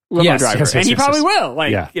this limo driver," and he probably will.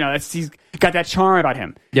 Like, he's got that charm about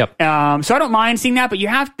him. Yep. So I don't mind seeing that, but you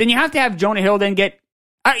have to have Jonah Hill then get.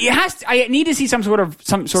 I need to see some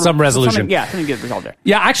resolution. Something get resolved there.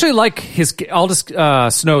 Yeah, I actually like Aldous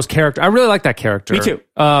Snow's character. I really like that character. Me too.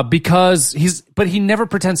 Because he never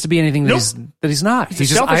pretends to be anything that he's not. He's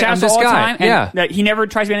just selfish I'm asshole this all the guy. time, and that he never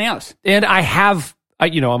tries to be anything else. And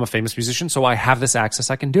I'm a famous musician, so I have this access.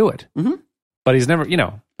 I can do it. Mm-hmm. But he's never,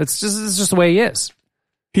 it's just the way he is.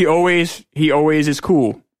 He always is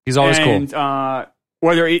cool. He's always cool. And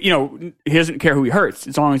whether he doesn't care who he hurts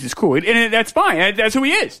as long as he's cool, and that's fine. That's who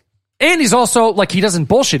he is. And he's also like, he doesn't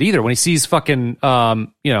bullshit either. When he sees fucking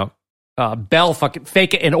Belle fucking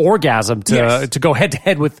fake an orgasm to go head to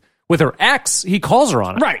head with her ex, he calls her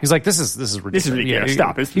on it. Right. He's like, this is ridiculous. This is ridiculous. Yeah,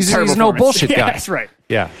 Stop. He's no bullshit guy. Yeah, that's right.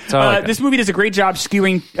 Yeah. So I like this movie does a great job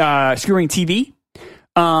skewing TV.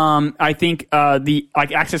 I think the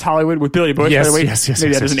Access Hollywood with Billy Bush. Yes, by the way, yes,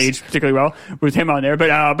 maybe that doesn't age particularly well with him on there. But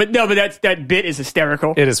that bit is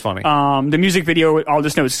hysterical. It is funny. The music video,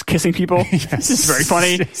 Aldous Snow is kissing people. This is very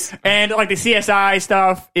funny. Yes. And like the CSI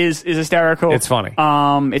stuff is hysterical. It's funny.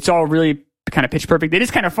 It's all really kind of pitch perfect. It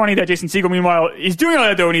is kind of funny that Jason Segel, meanwhile, he's doing all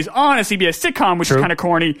that though, and he's on a CBS sitcom, which is kind of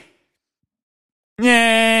corny.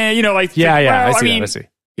 Yeah, I see.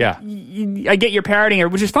 Yeah, I get your parodying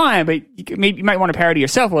it, which is fine, but you might want to parody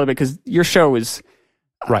yourself a little bit, because your show is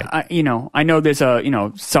right. I know there's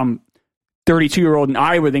some 32-year-old in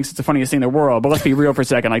Iowa thinks it's the funniest thing in the world, but let's be real for a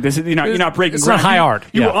second. Like, this is you're not breaking. It's ground. not high art.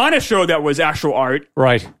 You were on a show that was actual art,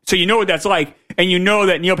 right? So you know what that's like, and you know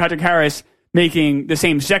that Neil Patrick Harris making the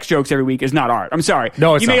same sex jokes every week is not art. I'm sorry.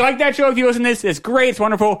 No, it's you may not. like that show if you listen to this. It's great. It's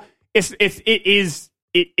wonderful. It's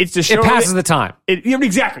the show. It passes the time.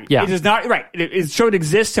 Exactly. Yeah. It is not right. It's a show that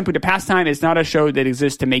exists simply to pass time. It's not a show that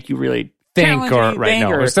exists to make you really Think or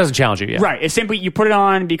it doesn't challenge you. Yeah. Right. It's simply you put it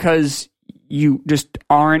on because you just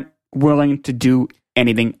aren't willing to do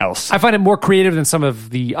anything else. I find it more creative than some of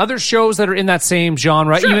the other shows that are in that same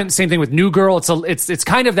genre. Sure. Even same thing with New Girl. It's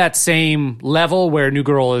kind of that same level where New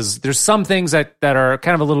Girl is. There's some things that are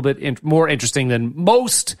kind of a little bit more interesting than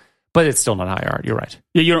most, but it's still not high art. You're right.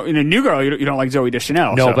 Yeah, you don't, in a New Girl, you don't like Zooey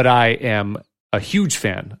Deschanel. No, so. but I am a huge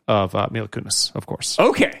fan of Mila Kunis, of course.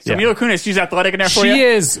 Okay, so Yeah. Mila Kunis, she's athletic enough for you? She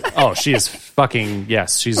is. Oh, she is fucking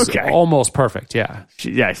yes. She's Okay. almost perfect. Yeah,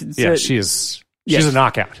 She is. yes. She's a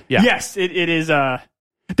knockout. Yeah. Yes, it is.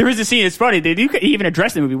 There is a scene. It's funny. They do even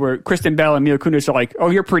address the movie where Kristen Bell and Mila Kunis are like, "Oh,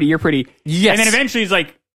 you're pretty. You're pretty." Yes. And then eventually he's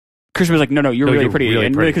like, Kristen was like, "No, you're really you're pretty." really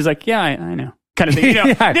and pretty. Mila Kunis like, "Yeah, I know." Kind of thing. You know,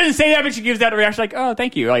 Yeah. She doesn't say that, but she gives that reaction like, "Oh,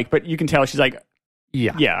 thank you." Like, but you can tell she's like,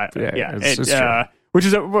 Yeah. "Yeah." It's true. Which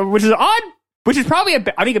is odd. Which is probably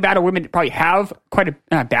I think a battle women probably have quite a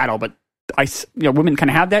not battle, but women kind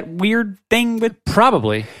of have that weird thing with.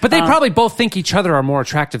 Probably, but they probably both think each other are more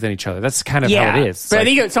attractive than each other. That's kind of how it is. It's But I like-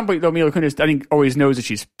 think at some point, though, Mila Kunis, I think, always knows that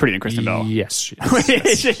she's prettier than Kristen Bell. Yes, she is.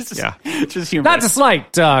 it's just, Yeah. it's just humorous. Not to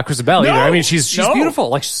slight Kristen Bell either. I mean, she's No. beautiful.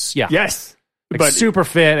 Like, yeah, Yes. like but super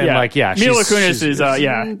fit and yeah. Mila she's- Kunis she's- is,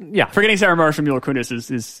 yeah. Forgetting Sarah Marshall, Mila Kunis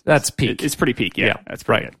is That's peak. It's pretty peak, yeah. That's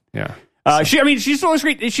pretty right. good. Yeah. She still looks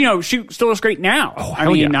great. She still looks great now.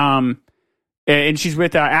 hell yeah. And she's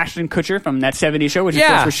with Ashton Kutcher from that 70s show, which is of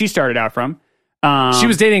course where she started out from. She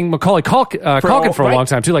was dating Macaulay Culkin for a long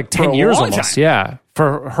time too, like 10 For a years long almost. time. Yeah,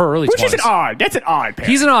 for her early 20s. Which is that's an odd pair.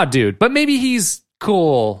 He's an odd dude, but maybe he's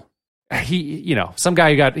cool. He, some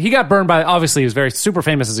guy who got burned by. Obviously, he was very super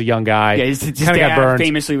famous as a young guy. Yeah, his kind dad of got burned.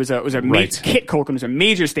 famously was a Right. Kit Culkin was a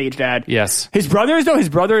major stage dad. Yes. His brother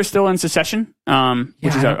is still in Succession,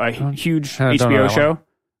 which is a huge I don't know HBO that show. one.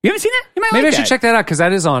 You haven't seen that? You might Maybe like I should that. check that out because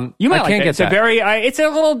that is on. You might I like can't that. get It's that. a very. It's a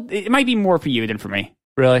little. It might be more for you than for me.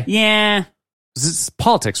 Really? Yeah. It's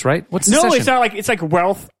politics, right? What's No, Succession? it's not like it's like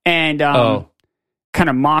wealth and Oh. kind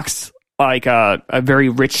of mocks like a very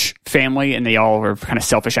rich family, and they all are kind of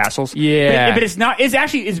selfish assholes. Yeah. but it's not.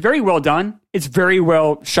 It's very well done. It's very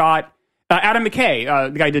well shot. Adam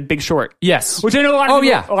McKay, the guy who did Big Short. Yes. Which I know a lot of Oh, people,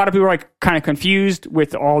 yeah. a lot of people are like kind of confused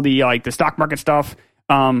with all the the stock market stuff.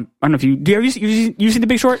 I don't know if you seen The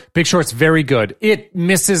Big Short? Big Short's very good. It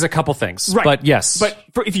misses a couple things, Right. but yes. But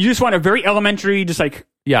if you just want a very elementary, just like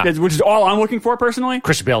which is all I'm looking for personally.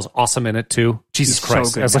 Christian Bale's awesome in it too. Jesus He's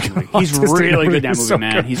Christ, so good. As in like that movie. He's autistic really good in that movie, He's so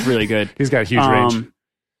man. good. He's really good. He's got a huge range.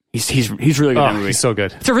 He's really good in that movie. He's so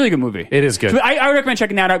good. It's a really good movie. It is good. So I would recommend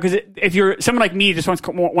checking that out because if you're someone like me, just wants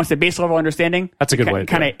the base level understanding. That's a good way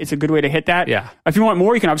to do it. It's a good way to hit that. Yeah. If you want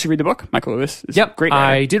more, you can obviously read the book. Michael Lewis. Is a great writer.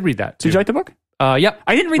 I did read that too. Did you like the book? Yep.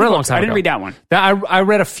 I didn't read Read the a long book. time I didn't ago. read that one. I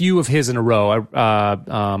read a few of his in a row.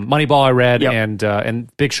 Moneyball I read, Yep.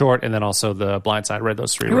 and Big Short, and then also The Blind Side. I read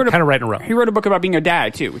those three wrote a- kind of right in a row. He wrote a book about being a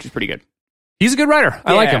dad too, which is pretty good. He's a good writer.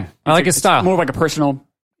 I like him. I like his style. It's more like a personal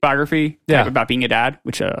biography Yeah. about being a dad,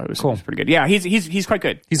 which was Cool. pretty good. Yeah, he's quite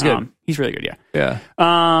good. He's good. He's really good. Yeah.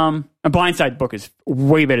 Yeah. A Blindside book is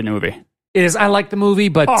way better than the movie. It is. I like the movie,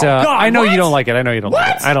 but Oh, God, I know what? you don't like it. I know you don't like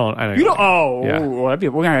What? it. I know You don't. Oh, Yeah. we're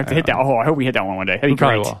gonna have to hit that. Oh, I hope we hit that one day. That'd be We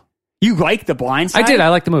probably great. will. You like the Blind Side? I did. I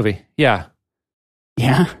like the movie. Yeah.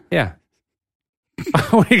 Yeah. Yeah.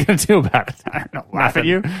 What are you going to do about it? I don't know. Laugh at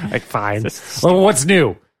you. Like, fine. This Well, what's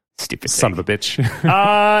new? Stupid Son of a bitch.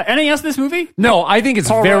 Anything else in this movie? No, I think it's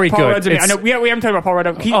Paul very Paul good. Rudd's in it. I It's- know we haven't talked about Paul Rudd.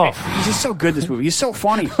 Oh. He's just so good in this movie. He's so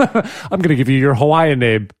funny. I'm going to give you your Hawaiian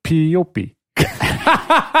name, Piopi.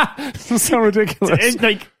 So ridiculous. It's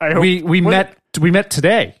like I hope We met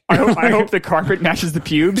today. I hope the carpet matches the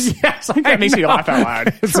pubes. Yes, I think that makes me laugh out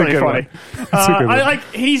loud. It's a really good funny. one. It's a good one. I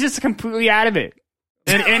like he's just completely out of it,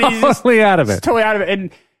 and he's just Totally out of it. totally out of it,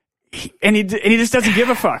 and he just doesn't give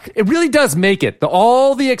a fuck. It really does make it.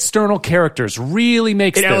 All the external characters really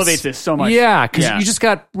makes It this. elevates this so much. Yeah, because Yeah. you just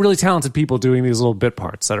got really talented people doing these little bit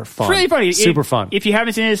parts that are fun. It's really funny. Super fun. If you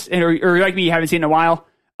haven't seen this, or like me, you haven't seen it in a while,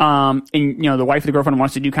 and the wife or the girlfriend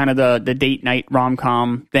wants to do kind of the date night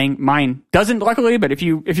rom-com thing. Mine doesn't, luckily, but if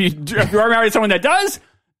you are married to someone that does,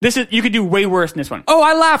 you could do way worse than this one. Oh,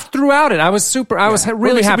 I laughed throughout it. I was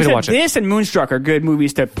really happy to watch it. This and Moonstruck are good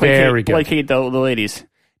movies to Very good. placate the ladies.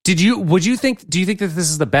 Do you think that this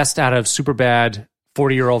is the best out of Superbad,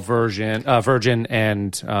 40-Year-Old Virgin,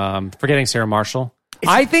 and Forgetting Sarah Marshall?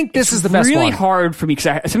 I think this is the best one. It's really hard for me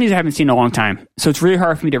because some of these I haven't seen in a long time, so it's really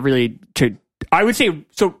hard for me to. I would say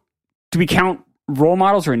so. Do we count role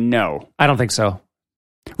models or no? I don't think so.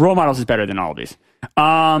 Role Models is better than all of these.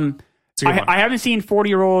 I haven't seen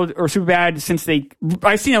 40-Year-Old or Superbad since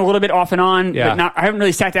I've seen it a little bit off and on, but I haven't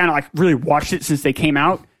really sat down and like really watched it since they came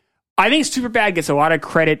out. I think Superbad gets a lot of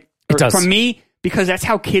credit from me because that's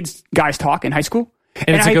how guys talk in high school.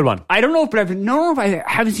 And it's a good one. I don't know, but I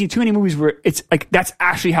haven't seen too many movies where it's like that's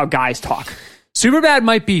actually how guys talk. Superbad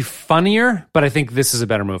might be funnier, but I think this is a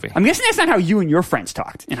better movie. I'm guessing that's not how you and your friends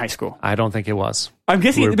talked in high school. I don't think it was. I'm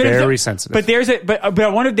guessing we're very sensitive. But I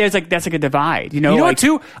wonder if that's like a divide. You know what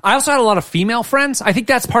too? I also had a lot of female friends. I think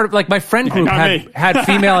that's part of like my friend group had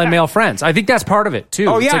female and male friends. I think that's part of it too.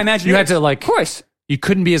 Oh yeah, like I imagine you had to like. Of course, you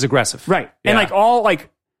couldn't be as aggressive, right? Yeah. And like all like,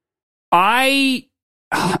 I'm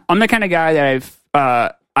the kind of guy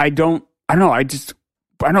that I don't know.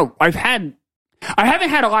 I haven't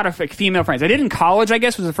had a lot of like female friends. I did in college, I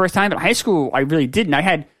guess, was the first time, but in high school, I really didn't. I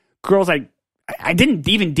had girls I didn't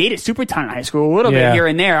even date at super ton in high school, a little bit here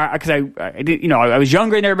and there, because I did, I was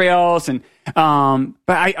younger than everybody else, and but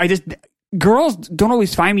I just girls don't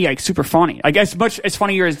always find me like super funny. Like as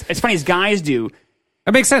funny as guys do.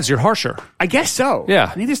 That makes sense. You're harsher. I guess so. Yeah.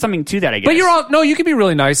 I think there's something to that, I guess. But you can be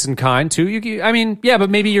really nice and kind too. But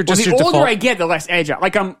maybe you're just the your older default. I get, the less edge. When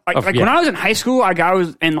I was in high school, like I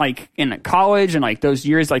was in college and like those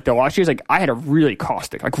years, like the last years, like I had a really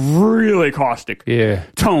caustic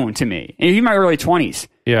tone to me. And even my early 20s.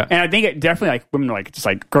 Yeah. And I think it definitely like women like just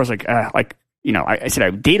like girls like I said I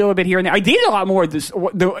would date a little bit here and there. I dated a lot more.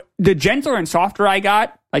 The gentler and softer I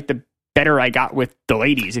got, like the better I got with the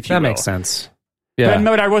ladies, if you will. That makes sense. Yeah.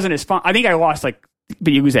 But I wasn't as fun. I think I lost but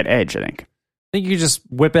you lose that edge, I think. I think you just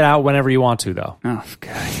whip it out whenever you want to, though. Oh,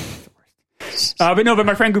 God. But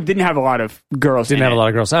my friend group didn't have a lot of girls. Didn't have a lot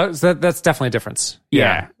of girls. That's definitely a difference.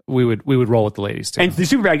 Yeah. We would roll with the ladies, too. And the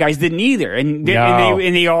Superbad guys didn't either. And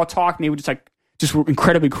they all talked, and they would just were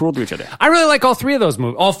incredibly cruel to each other. I really like all 4 of those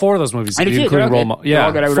movies. I did too. Including Role Model.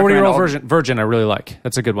 Yeah. 40-Year-Old Virgin, I really like.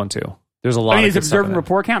 That's a good one, too. There's a lot of does Observe and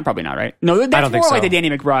Report count? Probably not, right? No, that's I don't more think so. like the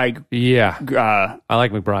Danny McBride. Yeah. I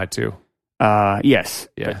like McBride, too. Yes.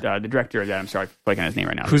 Yeah. But the director of that, I'm sorry, I'm blanking on his name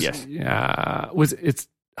right now. Yes.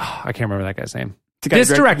 I can't remember that guy's name. This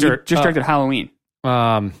director just directed Halloween.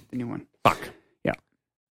 The new one. Fuck. Yeah.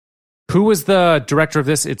 Who was the director of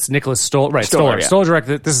this? It's Nicholas Stoller. Right, Stoller. Yeah. Stoller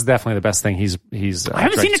directed. This is definitely the best thing he's I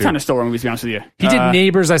haven't seen a ton of Stoller movies, to be honest with you. He did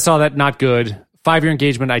Neighbors. I saw that. Not good. 5-Year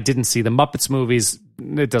Engagement. I didn't see the Muppets movies.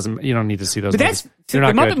 You don't need to see those. But movies. The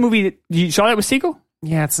Muppet movie. You saw that with Siegel?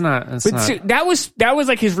 Yeah, it's not. That was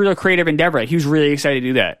like his real creative endeavor. He was really excited to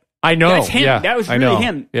do that. I know. That's him. Yeah, that was really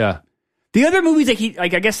him. Yeah. The other movies, I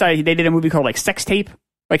guess they did a movie called Sex Tape.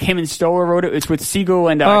 Like him and Stoller wrote it. It's with Siegel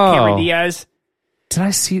and Cameron Diaz. Did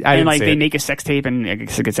I see? I didn't see they make a sex tape and I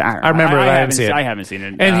remember. I haven't seen it. I haven't seen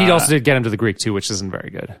it. And he also did Get Him to the Greek too, which isn't very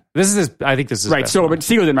good. I think this is right. So, but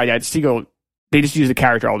Siegel didn't write that. Siegel, they just used the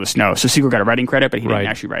character All the Snow. So Siegel got a writing credit, but he didn't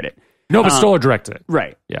actually write it. No, but Stoller directed it.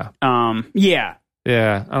 Right. Yeah. Yeah.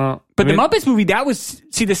 Yeah. I don't. But the Muppets movie,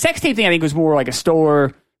 the sex tape thing. I think was more like a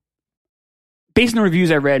Stoller. Based on the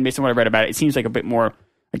reviews I read, based on what I read about it seems like a bit more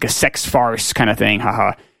like a sex farce kind of thing.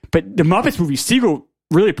 Haha. But the Muppets movie, Siegel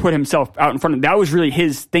really put himself out in front of. That was really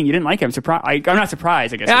his thing. You didn't like him. I'm not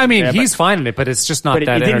surprised. I guess. I mean, he's fine in it, but it's just not that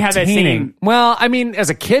entertaining. It didn't have that same. Well, I mean, as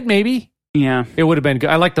a kid, maybe. Yeah, it would have been good.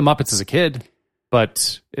 I liked the Muppets as a kid,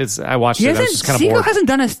 but I watched it. I was just kind of bored. Siegel hasn't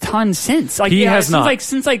done a ton since. He has not.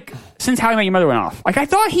 Since How I Met Your Mother went off. Like I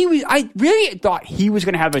really thought he was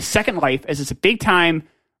going to have a second life as a big time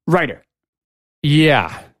writer.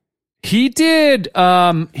 Yeah, he did.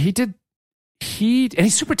 And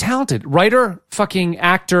he's super talented. Writer, fucking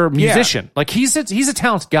actor, musician. Yeah. Like he's a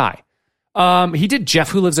talented guy. He did Jeff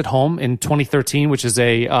Who Lives at Home in 2013, which is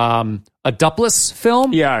a Duplass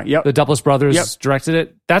film. Yeah, yep. The Duplass brothers directed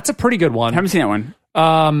it. That's a pretty good one. I haven't seen that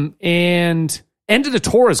one. And End of the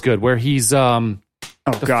Tour is good, where he's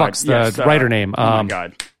fuck's the writer name? Oh my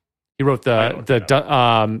god. He wrote I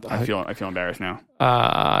feel embarrassed now.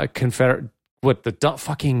 I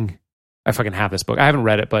fucking have this book. I haven't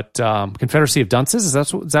read it, but Confederacy of Dunces, is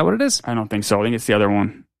that what it is? I don't think so. I think it's the other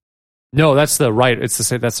one. No, that's the writer. That's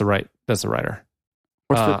the writer.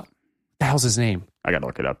 What's the hell's his name? I gotta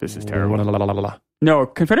look it up. This is terrible. No,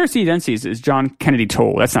 Confederacy of Dunces is John Kennedy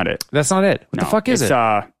Toole. That's not it. That's not it. What the fuck is it?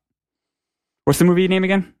 What's the movie name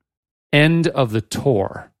again? End of the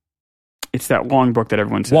Tour. It's that long book that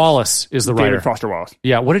everyone says. Wallace is the writer. David Foster Wallace.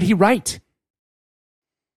 Yeah. What did he write?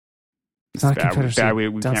 It's not bad.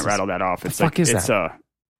 We can't rattle that off. What the fuck is that?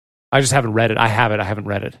 I just haven't read it. I have it. I haven't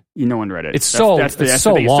read it. No one read it. It's so long. It's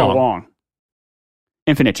so long.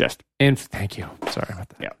 Infinite Jest. Thank you. Sorry about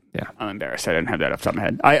that. Yeah. I'm embarrassed. I didn't have that off the top of my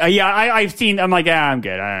head. I've seen. I'm like, I'm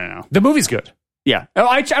good. I don't know. The movie's good. Yeah. Oh,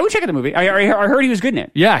 I would check out the movie. I heard he was good in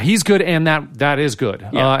it. Yeah, he's good, and that is good.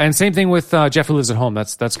 Yeah. And same thing with Jeff Who Lives at Home.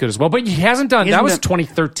 That's good as well. But he hasn't done. That was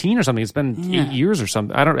 2013 or something. It's been 8 years or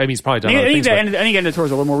something. I mean, he's probably done. I other think things, the end of the tour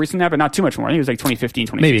is a little more recent than that, but not too much more. I think it was like 2015,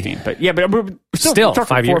 2016. Maybe. But yeah, but we're still 5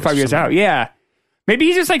 4 or 5 years years out. Yeah. Maybe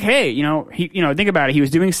he's just like, hey, think about it.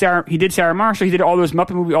 He did Sarah Marshall. He did all those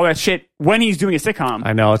Muppet movies, all that shit when he's doing a sitcom.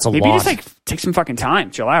 I know, it's a lot. Maybe just like take some fucking time,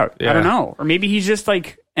 chill out. Yeah. I don't know. Or maybe he's just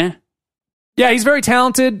like, Yeah, he's very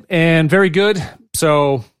talented and very good.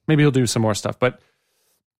 So maybe he'll do some more stuff. But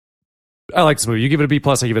I like this movie. You give it a B+,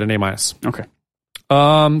 I give it an A-. Okay.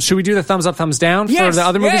 Should we do the thumbs up, thumbs down for the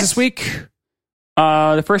other movies this week?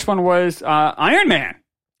 The first one was Iron Man.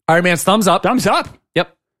 Iron Man's thumbs up. Thumbs up.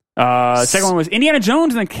 Yep. Second one was Indiana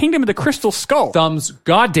Jones and the Kingdom of the Crystal Skull. Thumbs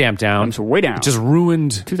goddamn down. Thumbs way down. Just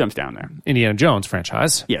ruined 2 thumbs down there. Indiana Jones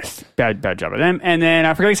franchise. Yes. Bad job of them. And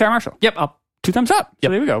then Forgetting Sarah Marshall. Yep, up. 2 thumbs up. Yep.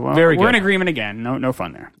 So there we go. Well, Very we're good. in agreement again. No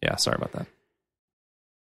fun there. Yeah, sorry about that.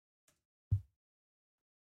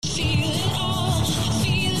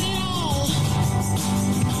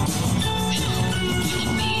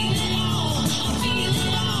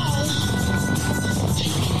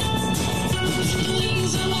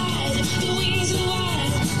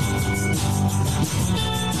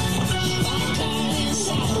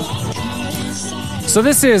 So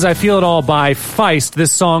this is I Feel It All by Feist.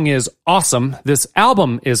 This song is awesome. This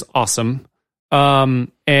album is awesome. And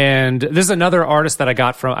this is another artist that I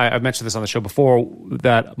got from, I've mentioned this on the show before,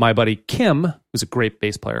 that my buddy Kim, who's a great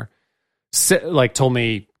bass player, told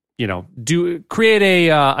me, create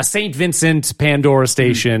a St. Vincent Pandora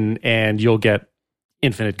station and you'll get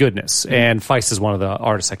infinite goodness. And Feist is one of the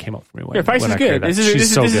artists I came up with. Feist is good.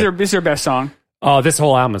 This is her best song. Oh, this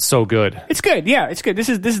whole album is so good. It's good. Yeah, it's good. This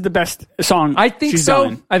is the best song. I think she's so.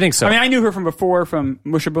 done. I think so. I mean, I knew her from before from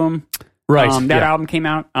Mushaboom. Right. That album came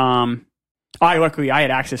out. Luckily I had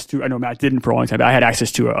access to. I know Matt didn't for a long time, but I had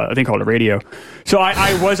access to a thing called a radio. So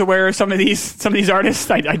I was aware of some of these artists.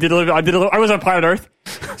 I was on Planet Earth,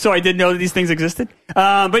 so I did know that these things existed.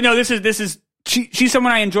 But no, this is she's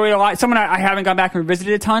someone I enjoyed a lot. Someone I haven't gone back and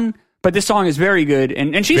revisited a ton. But this song is very good,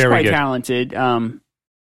 and she's very quite good. talented.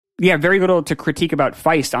 Yeah, very little to critique about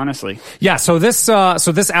Feist, honestly. Yeah, so this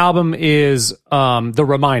album is The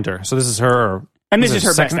Reminder. So this is her, and this is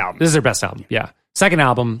her best album. This is her best album. Yeah, second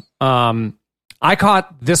album. I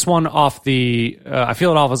caught this one off the. I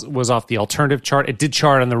Feel It All was off the alternative chart. It did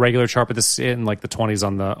chart on the regular chart, but this in like the 20s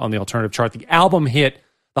on the alternative chart. The album hit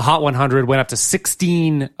the Hot 100, went up to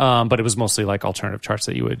 16, but it was mostly like alternative charts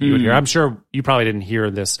that you would hear. I'm sure you probably didn't hear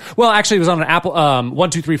this. Well, actually, it was on an Apple 1,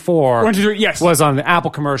 2, 3, 4. 1, 2, 3, yes, was on the Apple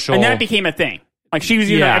commercial, and that became a thing. Like she was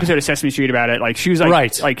doing an episode of Sesame Street about it. Like she was like,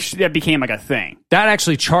 right. Like that became like a thing. That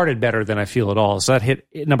actually charted better than I Feel It All. So that hit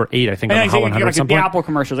number 8, I think, on the Hot 100. Like the Apple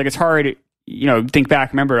commercials, like it's hard. Think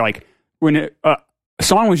back. Remember, like when a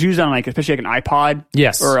song was used on like especially like an iPod,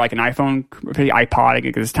 yes, or like an iPhone, iPod. I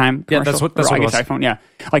think at this time, yeah, that's what it was. iPhone, yeah,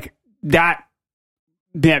 like that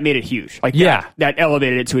made it huge. Like that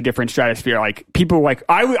elevated it to a different stratosphere. Like people like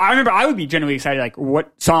I remember I would be genuinely excited. Like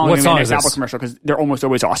what song is in the next Apple commercial because they're almost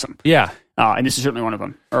always awesome. Yeah, and this is certainly one of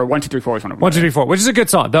them. Or 1, 2, 3, 4 is one of them. 1, 2, 3, 4, which is a good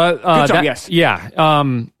song. Good song, yes. Yeah.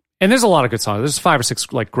 And there's a lot of good songs. There's 5 or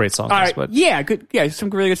 6 like great songs. But yeah, good. Yeah, some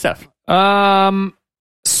really good stuff.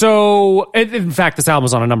 So in fact, this album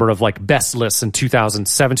was on a number of like best lists in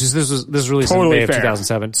 2007. So this was released in May of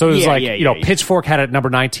 2007. So it was Pitchfork had it at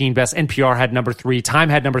number 19, best NPR had number 3, Time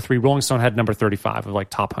had number 3, Rolling Stone had number 35 of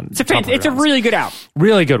like top 100. It's a really good album.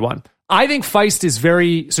 Really good one. I think Feist is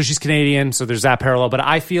so she's Canadian, so there's that parallel, but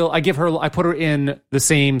I put her in the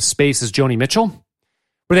same space as Joni Mitchell,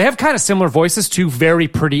 where they have kind of similar voices, 2 very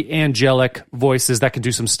pretty angelic voices that can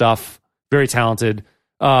do some stuff, very talented.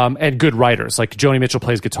 And good writers. Like Joni Mitchell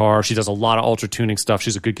plays guitar. She does a lot of ultra tuning stuff.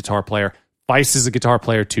 She's a good guitar player. Feist is a guitar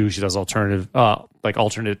player too. She does alternate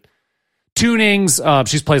tunings.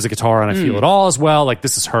 She plays the guitar on I Feel It All as well. Like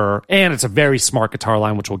this is her. And it's a very smart guitar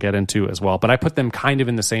line, which we'll get into as well. But I put them kind of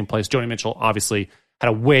in the same place. Joni Mitchell obviously had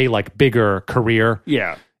a way like bigger career.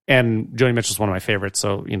 Yeah. And Joni Mitchell's one of my favorites.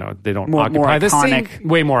 So, they don't occupy occupy the same,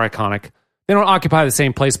 way more iconic. They don't occupy the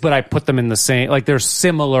same place, but I put them in the same, like they're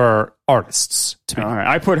similar artists to me. All right.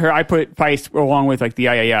 I put Feist along with like the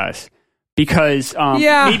IAS because,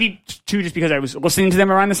 maybe too, just because I was listening to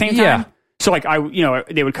them around the same time. Yeah. So like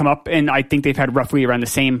they would come up and I think they've had roughly around the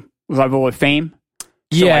same level of fame.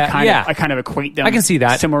 So I kind of equate them. I can see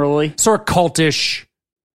that similarly. Sort of cultish.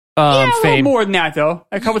 A fame. little more than that though.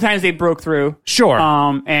 A couple times they broke through. Sure.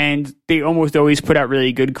 And they almost always put out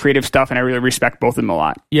really good creative stuff and I really respect both of them a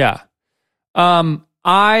lot. Yeah.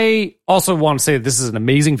 I also want to say that this is an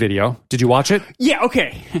amazing video. Did you watch it? Yeah,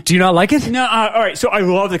 okay. Do you not like it? No, all right. So I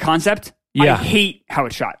love the concept. Yeah. I hate how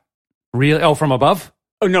it's shot. Really? Oh, from above?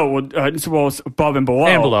 Oh no! It's above and below.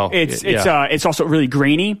 And below. It's also really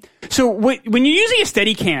grainy. So when you're using a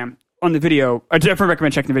steady cam on the video, I definitely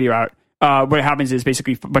recommend checking the video out. What happens is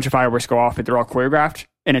basically a bunch of fireworks go off, but they're all choreographed,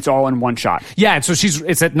 and it's all in one shot. Yeah, and so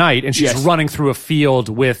it's at night, and she's running through a field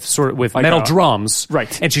with metal drums,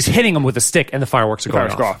 right? And she's hitting them with a stick, and the fireworks are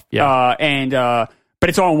going off. Yeah, but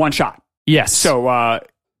it's all in one shot. Yes. So,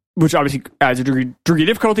 which obviously adds a degree of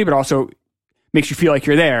difficulty, but also makes you feel like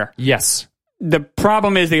you're there. Yes. The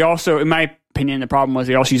problem is they also, in my opinion, they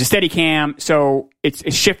also use a steady cam, so it's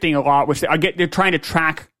shifting a lot. Which they're trying to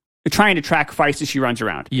track Feist as she runs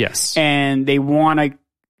around. Yes, and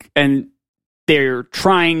they're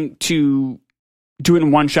trying to do it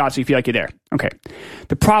in one shot, so you feel like you're there. Okay.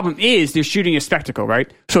 The problem is they're shooting a spectacle,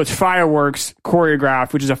 right? So it's fireworks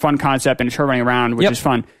choreographed, which is a fun concept, and it's her running around, which is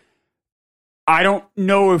fun. I don't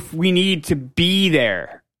know if we need to be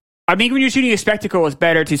there. I think when you're shooting a spectacle, it's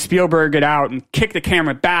better to Spielberg it out and kick the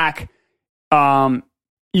camera back. You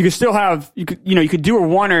could still have you could do a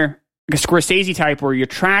oneer, like a Scorsese type, where you're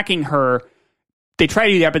tracking her. They try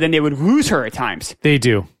to do that, but then they would lose her at times. They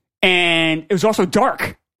do, and it was also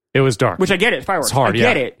dark. It was dark, which I get it. Fireworks, it's hard. I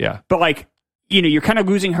get it. Yeah, but like you're kind of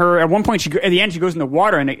losing her. At one point, at the end, she goes in the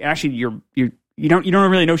water, and actually, you don't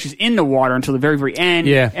really know she's in the water until the very, very end.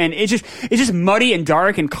 Yeah. And it's just muddy and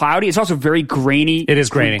dark and cloudy. It's also very grainy. It is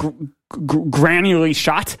grainy. Granularly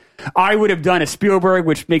shot. I would have done a Spielberg,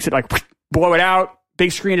 which makes it like blow it out,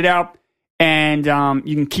 big screen it out, and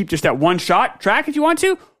you can keep just that one shot track if you want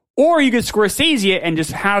to, or you could Scorsese it and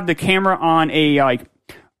just have the camera on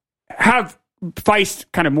have Feist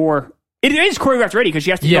kind of more. It is choreographed already because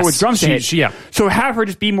she has to know which drums to hit. Yeah. So have her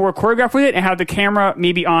just be more choreographed with it and have the camera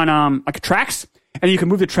maybe on like tracks. And you can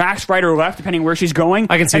move the tracks right or left depending where she's going.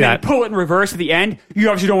 I can see that. And then pull it in reverse at the end. You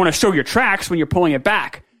obviously don't want to show your tracks when you're pulling it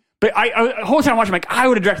back. But the whole time watching, I'm like, I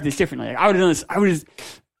would have directed this differently. Like, I would have done this.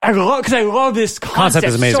 Because I love this concept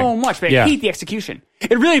is amazing. so much, but I hate the execution.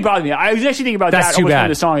 It really bothered me. I was actually thinking about that almost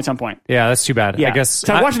the song at some point. Yeah, that's too bad. Yeah. I guess.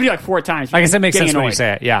 So I watched the video like 4 times. I guess that makes sense when you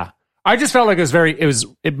say it. Yeah. I just felt like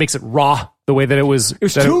it makes it raw the way that it was. It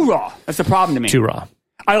was too raw. That's the problem to me. Too raw.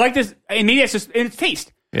 I like this, and maybe that's just it's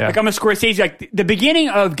taste. Yeah. Like I'm a Scorsese. Like the beginning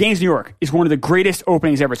of Gangs of New York is one of the greatest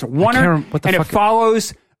openings ever. It's a oneer, and it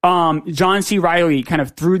follows John C. Reilly kind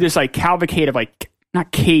of through this like cavalcade of like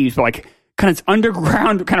not caves, but like kind of this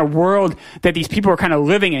underground kind of world that these people are kind of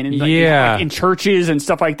living in, like, in churches and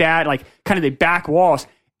stuff like that, like kind of the back walls.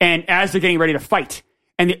 And as they're getting ready to fight,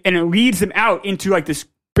 and it leads them out into like this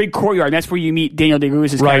big courtyard, and that's where you meet Daniel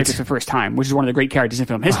Day-Lewis's character for the first time, which is one of the great characters in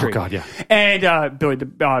film history. Oh, God, yeah. And Bill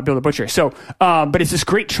the Butcher. So, but it's this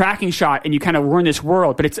great tracking shot, and you kind of learn this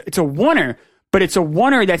world. But it's a oneer, but it's a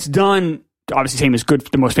oneer that's done, obviously same as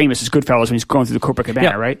the most famous is Goodfellas when he's going through the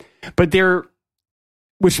Copacabana, right? But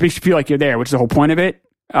which makes you feel like you're there, which is the whole point of it.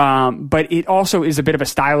 But it also is a bit of a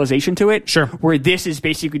stylization to it. Sure. Where this is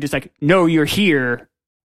basically just like, no, you're here,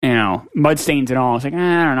 mud stains and all. It's like,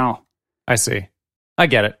 I don't know. I see. I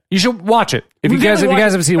get it. You should watch it. If you guys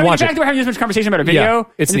haven't seen it, watch it. The fact that we're having this much conversation about a video,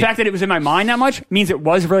 and the fact that it was in my mind that much means it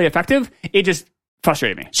was really effective. It just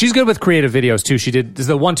frustrated me. She's good with creative videos too. She did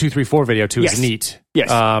the 1, 2, 3, 4 video too. Is neat. Yes.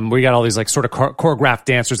 We got all these like sort of choreographed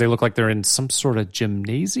dancers. They look like they're in some sort of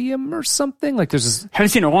gymnasium or something. Like there's this. Haven't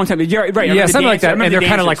seen it in a long time. But you're right. Yeah, something like that. And they're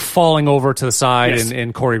kind of like falling over to the side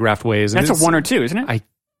in choreographed ways. That's a 1 or 2, isn't it?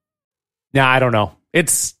 I don't know.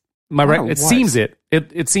 It's it seems it.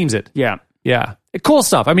 It seems it. Yeah. Yeah. Cool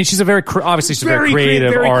stuff. I mean, she's a very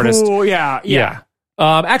creative very artist. Cool. Yeah.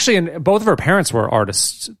 Actually, and both of her parents were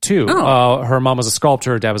artists too. Oh. Her mom was a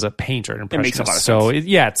sculptor. Her dad was a painter, an impressionist. It makes a lot of sense.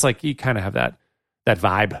 So it's like you kind of have that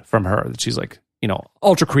vibe from her that she's like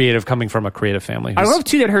ultra creative, coming from a creative family. I love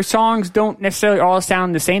too that her songs don't necessarily all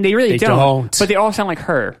sound the same. They really don't. But they all sound like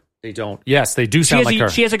her. They don't. Yes, they do sound like her.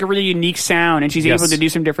 She has like a really unique sound, and she's able to do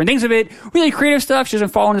some different things with it. Really creative stuff. She doesn't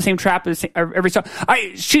fall in the same trap as every song.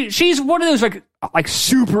 She's one of those like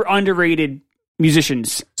super underrated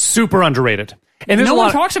musicians. Super underrated. And there's no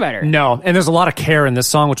one talks about her. No, and there's a lot of care in this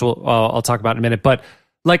song, which I'll talk about in a minute. But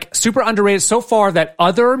like super underrated so far that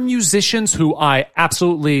other musicians who I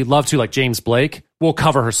absolutely love to, like James Blake, will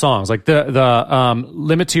cover her songs. Like the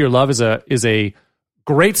 "Limit to Your Love" is a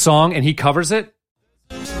great song, and he covers it.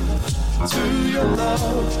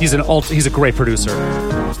 He's a great producer.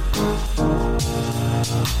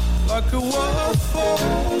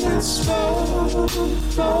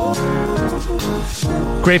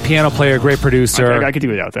 Great piano player, great producer. I could do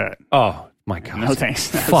without that. Oh, My God. No thanks.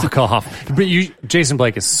 Fuck off. But Jason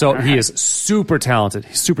Blake is he is super talented.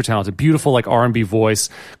 He's super talented. Beautiful, like R&B voice,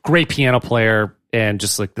 great piano player, and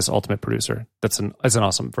just like this ultimate producer. That's an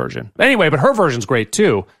awesome version. Anyway, but her version's great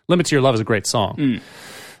too. Limit to Your Love is a great song.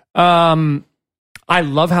 I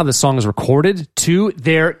love how the song is recorded too.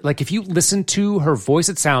 Like if you listen to her voice,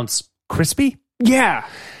 it sounds crispy. Yeah.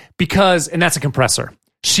 And that's a compressor.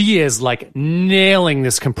 She is like nailing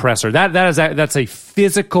this compressor. That's a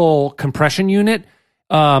physical compression unit.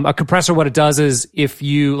 A compressor, what it does is if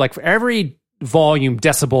you like for every volume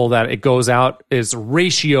decibel that it goes out is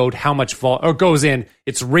ratioed how much goes in.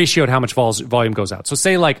 It's ratioed how much volume goes out. So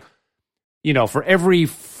say like, for every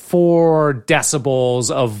 4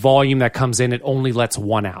 decibels of volume that comes in, it only lets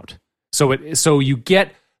 1 out. So you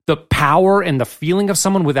get the power and the feeling of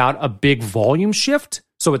someone without a big volume shift.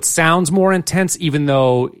 So it sounds more intense, even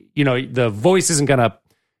though, the voice isn't going to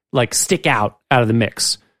like stick out of the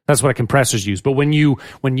mix. That's what a compressor's use. But when you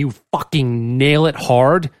fucking nail it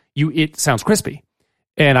hard, it sounds crispy.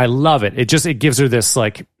 And I love it. It gives her this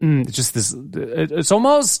like, it's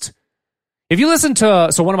almost, if you listen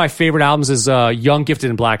to, so one of my favorite albums is Young,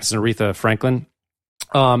 Gifted, and Black. It's an Aretha Franklin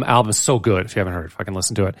album. Is so good. If you haven't heard it, fucking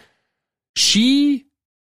listen to it.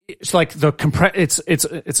 It's like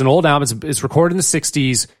it's an old album. It's recorded in the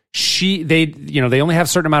 60s. They only have a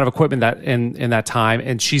certain amount of equipment that in that time,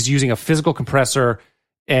 and she's using a physical compressor,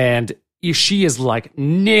 and she is like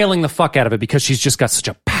nailing the fuck out of it because she's just got such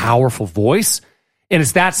a powerful voice, and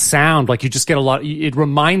it's that sound like you just get a lot. It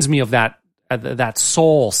reminds me of that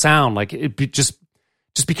soul sound, like it just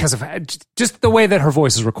because of just the way that her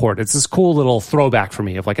voice is recorded. It's this cool little throwback for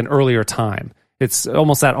me of like an earlier time. It's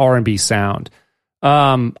almost that R&B sound.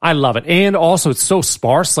 I love it. And also it's so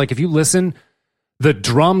sparse. Like if you listen, the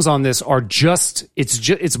drums on this are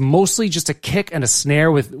it's mostly just a kick and a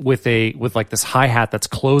snare with like this hi-hat that's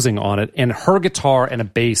closing on it, and her guitar and a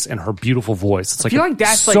bass and her beautiful voice. It's like, I feel like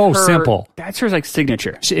that's so like simple. That's her like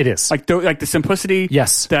signature. It is. Like the simplicity.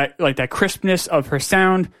 Yes. That crispness of her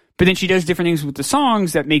sound. But then she does different things with the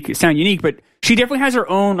songs that make it sound unique. But she definitely has her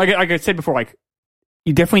own, like I said before, like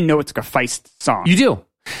you definitely know it's like a Feist song. You do.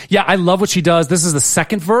 Yeah, I love what she does. This is the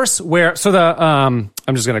second verse where, so I'm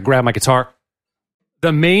just going to grab my guitar.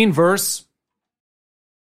 The main verse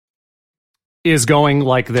is going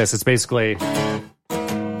like this. It's basically, but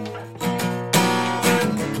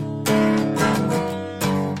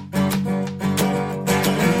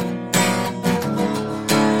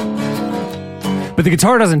the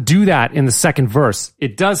guitar doesn't do that in the second verse.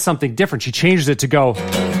 It does something different. She changes it to go,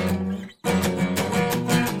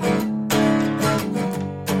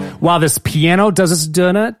 while this piano does this,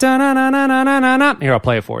 da-na-na-na-na-na-na-na. Here, I'll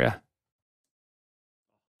play it for you.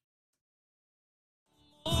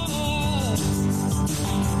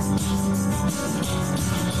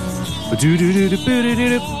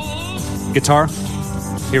 Guitar.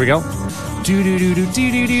 Here we go.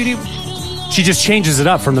 She just changes it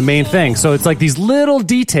up from the main thing. So it's like these little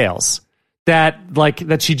details that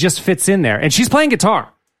she just fits in there. And she's playing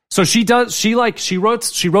guitar. So she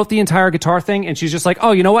wrote the entire guitar thing, and she's just like,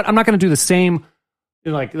 oh, you know what? I'm not going to do the same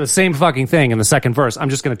fucking thing in the second verse. I'm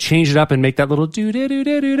just going to change it up and make that little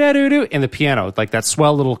do-do-do-do-do-do-do in the piano, like that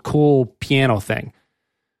swell little cool piano thing.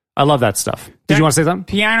 I love that stuff. Did you want to say something?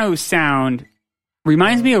 Piano sound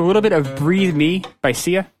reminds me a little bit of Breathe Me by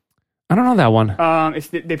Sia. I don't know that one.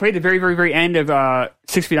 They played the very, very, very end of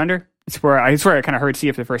 6 Feet Under. It's where I kind of heard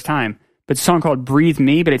Sia for the first time. But it's a song called Breathe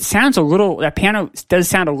Me, but it sounds that piano does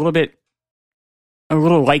sound a little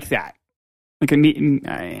like that. Like is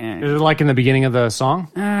it like in the beginning of the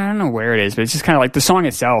song? I don't know where it is, but it's just kind of like the song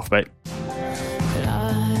itself, but.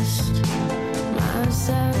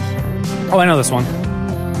 Oh, I know this one.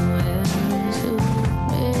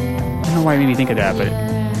 I don't know why it made me think of that, but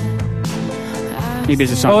maybe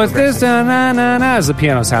it's a song. Oh, it's this na-na-na-na as the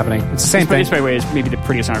piano's happening. It's the same thing. This, by the way, is maybe the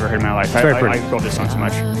prettiest song I've ever heard in my life. I love this song so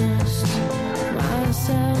much.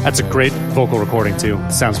 That's a great vocal recording, too.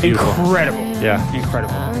 It sounds beautiful. Incredible. Yeah.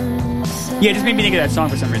 Incredible. Yeah, it just made me think of that song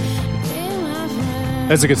for some reason.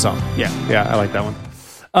 That's a good song. Yeah. Yeah, I like that one.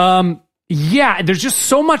 Yeah, there's just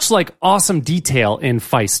so much like awesome detail in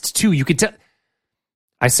Feist, too. You could tell.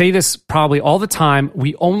 I say this probably all the time.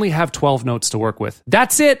 We only have 12 notes to work with.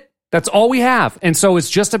 That's it. That's all we have. And so it's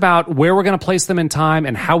just about where we're going to place them in time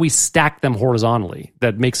and how we stack them horizontally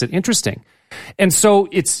that makes it interesting. And so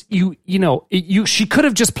it's, she could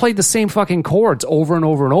have just played the same fucking chords over and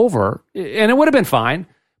over and over, and it would have been fine.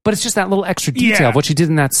 But it's just that little extra detail of what she did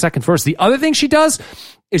in that second verse. The other thing she does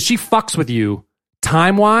is she fucks with you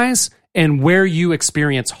time-wise and where you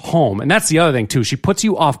experience home. And that's the other thing, too. She puts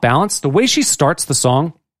you off balance. The way she starts the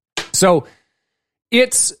song, so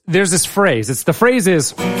there's this phrase. The phrase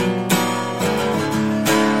is,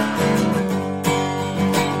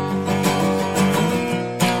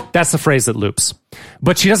 that's the phrase that loops.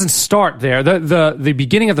 But she doesn't start there. The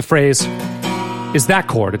beginning of the phrase is that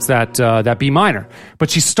chord. It's that B minor. But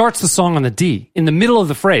she starts the song on the D in the middle of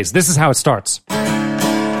the phrase. This is how it starts.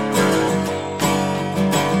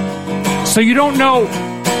 So you don't know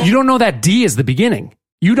that D is the beginning.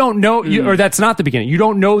 You don't know, or that's not the beginning. You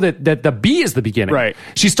don't know that the B is the beginning. Right.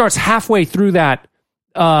 She starts halfway through that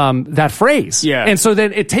phrase. Yeah. And so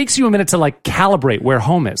then it takes you a minute to like calibrate where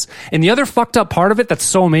home is. And the other fucked up part of it that's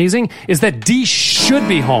so amazing is that D should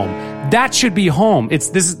be home. That should be home. It's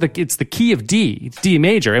the key of D. It's D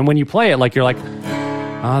major. And when you play it, like you're like,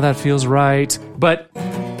 that feels right. But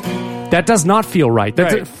that does not feel right.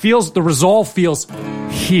 The resolve feels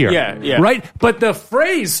here. Yeah. Right? But the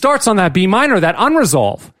phrase starts on that B minor, that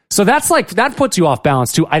unresolved. So that's like, that puts you off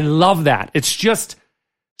balance too. I love that. It's just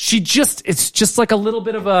like a little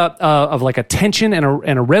bit of a tension and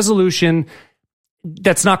a resolution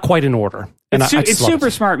that's not quite in order. And it's super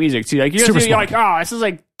smart music too. Like you're like, this is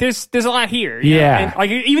like there's a lot here. Yeah. And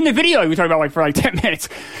like even the video we talked about like for like 10 minutes.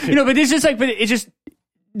 But it's just like,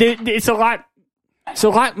 it's a lot. So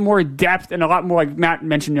a lot more depth and a lot more, like Matt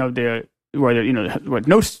mentioned, the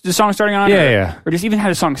notes the song starting on, or just even how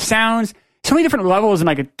the song sounds. So many different levels and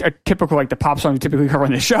like a typical like the pop song we typically cover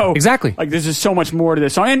on the show. Exactly. Like there's just so much more to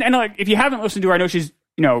this song. And like if you haven't listened to her, I know she's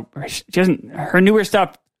her newer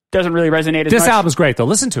stuff doesn't really resonate as much. This album's great though.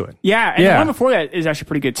 Listen to it. Yeah, and the one before that is actually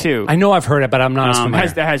pretty good too. I know I've heard it, but I'm not as familiar.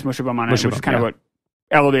 That has Mushroom on it, which is kind of what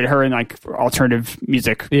elevated her in like alternative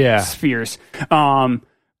music spheres.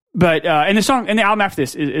 But and the song and the album after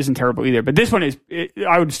this isn't terrible either. But this one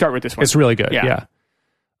I would start with this one. It's really good. Yeah.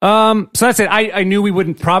 So that's it. I knew we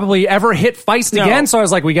wouldn't probably ever hit Feist again, so I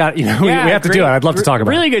was like, we got we have to do it. I'd love to talk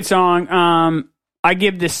about it. Really good song. I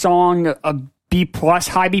give this song a B+,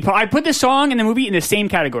 high B+. I put this song and the movie in the same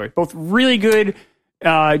category. Both really good.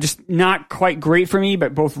 Just not quite great for me,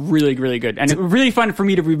 but both really, really good. And it's really fun for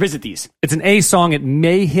me to revisit these. It's an A song. It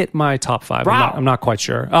may hit my top 5. Wow. I'm not quite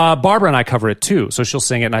sure. Barbara and I cover it too, so she'll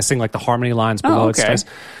sing it, and I sing like the harmony lines below. Okay. It's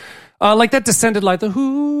nice. Like that descended like the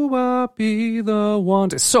who will be the one.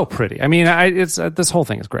 It's so pretty. I mean, it's this whole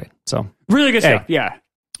thing is great. So really good stuff. Yeah.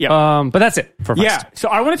 But that's it for Feist. Yeah. So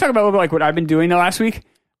I want to talk about a little bit like what I've been doing the last week.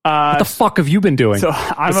 What the fuck have you been doing?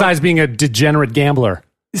 Besides being a degenerate gambler.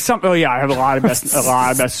 I have a lot of best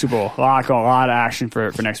Super Bowl, a lot of action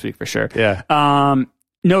for next week for sure. Yeah.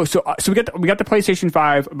 No, so we got the PlayStation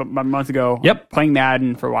 5 about a month ago. Yep. Playing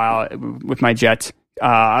Madden for a while with my Jets. It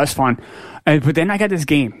was fun. But then I got this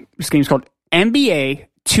game. This game's called NBA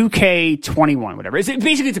 2K21, whatever. It's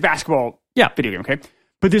a basketball video game, okay?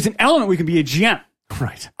 But there's an element where we can be a GM.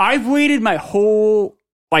 Right. I've waited my whole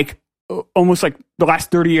almost like the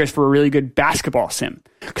last 30 years for a really good basketball sim.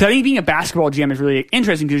 Because I think being a basketball GM is really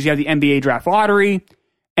interesting because you have the NBA draft lottery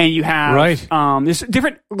and you have there's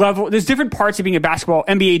different parts of being a basketball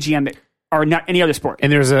NBA GM that are not any other sport.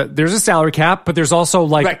 And there's a salary cap, but there's also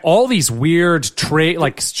all these weird trade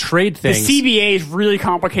things. The CBA is really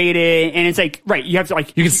complicated and it's like you have to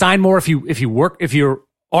you can sign more if you're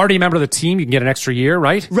already a member of the team, you can get an extra year,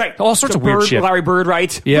 right? Right. All sorts of weird shit. Larry Bird,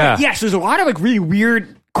 right? Yeah. Right. Yeah, so there's a lot of really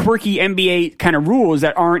weird quirky NBA kind of rules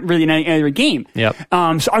that aren't really in any other game. Yep.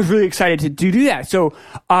 So I was really excited to do that. So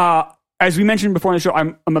as we mentioned before in the show,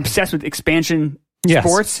 I'm obsessed with expansion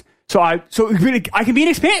sports. So I can be an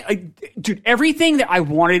expansion. Dude, everything that I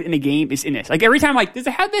wanted in a game is in this. Like every time, does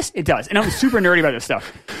it have this? It does. And I'm super nerdy about this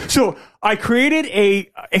stuff. So I created a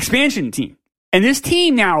expansion team. And this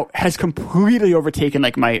team now has completely overtaken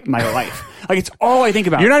my life. It's all I think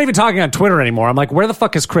about. You're not even talking on Twitter anymore. I'm like, where the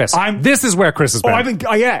fuck is Chris? This is where Chris has been.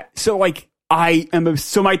 So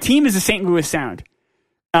so my team is the St. Louis Sound.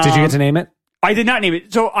 Did you get to name it? I did not name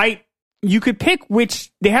it. So you could pick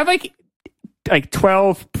which they have like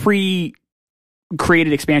 12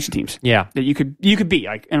 pre-created expansion teams. Yeah. That you could be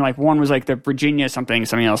and one was like the Virginia something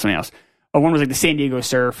else. One was like the San Diego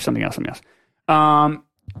Surf, something else.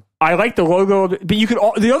 I like the logo, but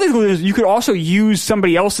the other thing is you could also use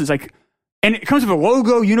somebody else's and it comes with a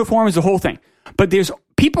logo, uniforms, the whole thing. But there's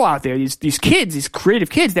people out there, these kids, these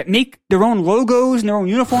creative kids that make their own logos and their own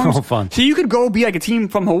uniforms. Oh, fun. So you could go be like a team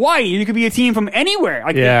from Hawaii, you could be a team from anywhere.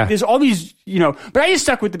 There's all these, but I just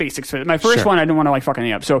stuck with the basics for it. My first one, I didn't want to fuck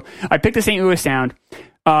anything up. So I picked the St. Louis Sound.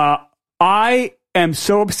 I am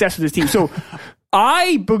so obsessed with this team. So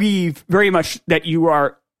I believe very much that you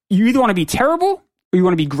either want to be terrible or you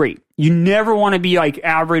want to be great. You never want to be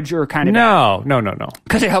average or kind of No.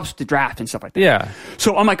 Because it helps the draft and stuff like that. Yeah.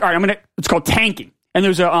 So I'm like, all right, it's called tanking. And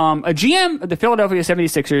there's a GM of the Philadelphia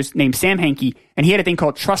 76ers named Sam Hinkie, and he had a thing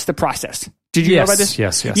called Trust the Process. Did you know about this?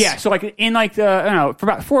 Yes. Yeah, so like in like the, I don't know, for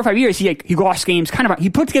about 4 or 5 years, he lost games he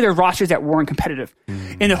put together rosters that weren't competitive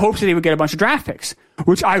in the hopes that they would get a bunch of draft picks,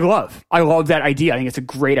 which I love. I love that idea. I think it's a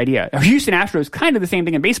great idea. Houston Astros, kind of the same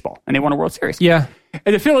thing in baseball, and they won a World Series. Yeah.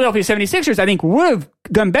 And the Philadelphia 76ers, I think, would have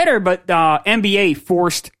done better, but NBA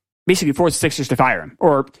basically forced the Sixers to fire him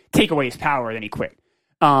or take away his power, and then he quit,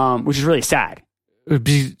 which is really sad.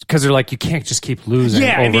 Because they're like, you can't just keep losing.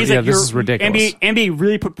 Yeah, over. like, This is ridiculous. NBA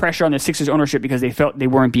really put pressure on the Sixers ownership because they felt they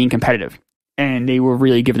weren't being competitive, and they were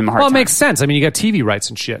really giving them a hard time. Well, it makes sense. I mean, you got TV rights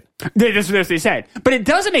and shit. That's what they said. But it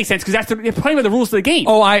doesn't make sense because they're playing with the rules of the game.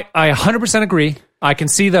 Oh, I 100% agree. I can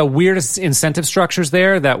see the weirdest incentive structures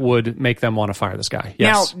there that would make them want to fire this guy.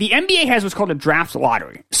 Yes. Now, the NBA has what's called a draft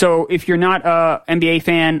lottery. So if you're not an NBA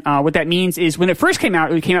fan, what that means is when it first came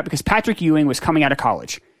out, it came out because Patrick Ewing was coming out of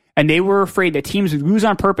college. And they were afraid that teams would lose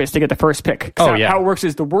on purpose to get the first pick. Oh, yeah. How it works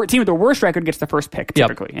is the team with the worst record gets the first pick,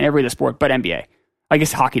 typically, in every other sport, but NBA. I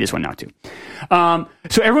guess hockey this one now, too.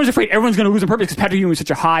 So everyone's afraid everyone's going to lose on purpose because Patrick Ewing was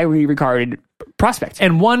such a highly regarded prospect.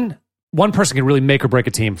 And one person can really make or break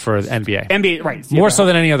a team for the NBA. NBA, right. More so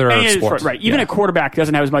than any other sport. Right. Even a quarterback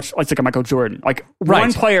doesn't have as much, like a Michael Jordan. Like,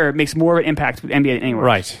 one player makes more of an impact with NBA than anywhere.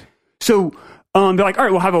 Right. So they're like, all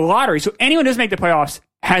right, we'll have a lottery. So anyone who doesn't make the playoffs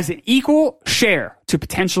has an equal share to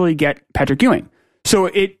potentially get Patrick Ewing. So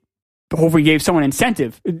it hopefully gave someone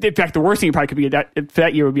incentive. In fact, the worst thing it probably could be for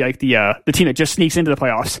that year would be like the team that just sneaks into the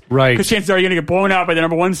playoffs. Right. Because chances are you're going to get blown out by the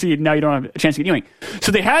number 1 seed, and now you don't have a chance to get Ewing.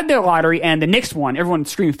 So they had their lottery, and the Knicks won. Everyone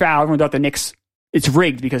screamed foul. Everyone thought the Knicks, it's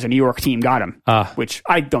rigged because a New York team got him, which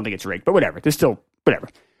I don't think it's rigged, but whatever. There's still, whatever.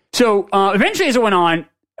 So eventually as it went on,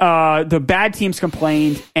 the bad teams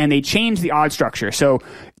complained, and they changed the odd structure. So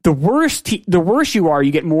the worse you are,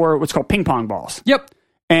 you get more what's called ping pong balls. Yep.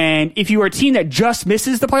 And if you are a team that just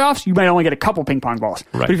misses the playoffs, you might only get a couple ping pong balls.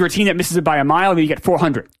 Right. But if you're a team that misses it by a mile, then you get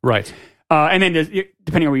 400. Right. And then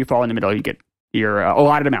depending on where you fall in the middle, you get your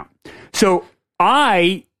allotted amount. So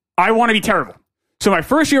I want to be terrible. So my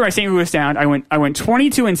first year I St. Louis down, I went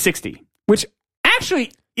 22-60, which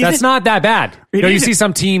actually that's not that bad. You isn't. see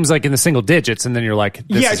some teams like in the single digits, and then you're like,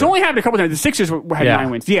 it's only happened a couple times. The Sixers had 9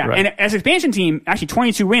 wins. Yeah, right. And as an expansion team, actually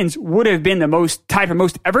 22 wins would have been the most tied for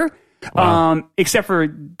most ever. Wow. Except for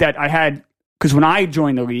that I had, because when I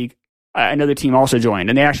joined the league, another team also joined,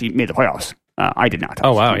 and they actually made the playoffs. I did not.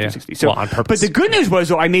 Oh, wow, yeah. 60. So, well, on purpose. But the good news was,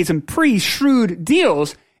 though, I made some pretty shrewd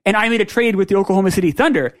deals, and I made a trade with the Oklahoma City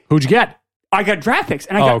Thunder. Who'd you get? I got draft picks,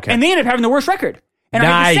 and and they ended up having the worst record. And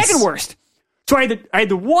I had the second worst. So I had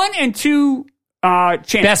the 1 and 2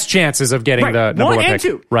 chances. Best chances of getting the number 1 one and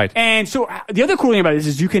pick. 2. Right. And so the other cool thing about this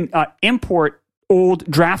is you can import old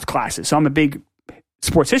draft classes. So I'm a big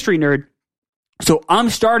sports history nerd. So I'm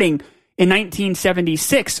starting in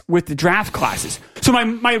 1976 with the draft classes. So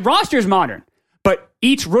my roster is modern, but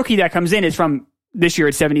each rookie that comes in is from this year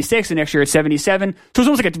at 76 and next year at 77. So it's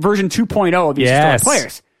almost like a version 2.0 of these historic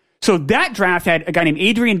players. So that draft had a guy named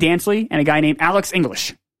Adrian Dantley and a guy named Alex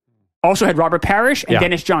English. Also had Robert Parrish and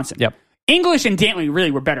Dennis Johnson. Yep. English and Dantley really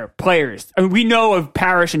were better players. I mean, we know of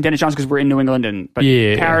Parrish and Dennis Johnson because we're in New England,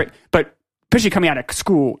 but especially coming out of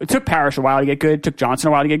school, it took Parrish a while to get good. It took Johnson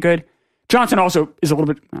a while to get good. Johnson also is a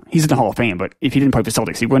little bit, he's in the Hall of Fame, but if he didn't play for the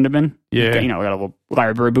Celtics, he wouldn't have been. Yeah. You know, got a little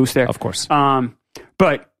Larry Bird boost there. Of course.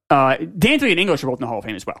 But Dantley and English are both in the Hall of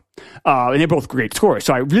Fame as well. And they're both great scorers.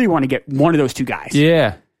 So I really want to get one of those two guys.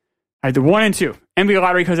 Yeah. I had the 1 and 2. NBA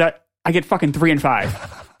lottery because I get fucking 3 and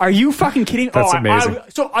 5. Are you fucking kidding? That's amazing.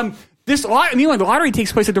 The lottery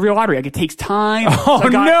takes place at the real lottery. Like, it takes time. Oh, the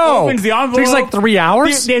guy no. opens the envelope. It takes like 3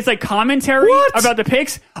 hours? There's like commentary about the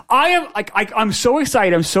picks. I'm so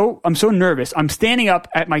excited. I'm so nervous. I'm standing up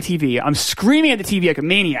at my TV. I'm screaming at the TV like a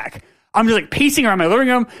maniac. I'm just like pacing around my living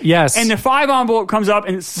room. Yes. And the 5 envelope comes up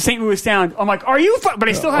and it's the St. Louis Sound. I'm like, are you but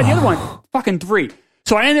I still had the other one. Fucking 3.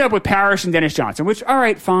 So I ended up with Parrish and Dennis Johnson, which, all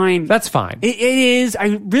right, fine. That's fine. It is. I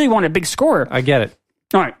really want a big scorer. I get it.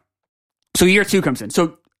 All right. So year 2 comes in.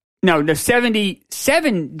 So now the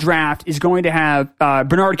 77 draft is going to have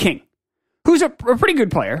Bernard King, who's a pretty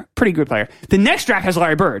good player. The next draft has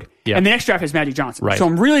Larry Bird. Yeah. And the next draft has Magic Johnson. Right. So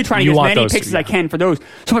I'm really trying to You get as want many those picks two, as I can for those.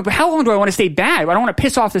 So I'm like, but how long do I want to stay bad? I don't want to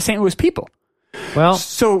piss off the St. Louis people. Well,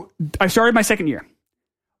 So I started my second year.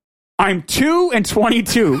 I'm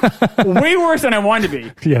 2-22, way worse than I wanted to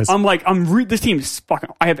be. Yes. I'm like, this team is fucking.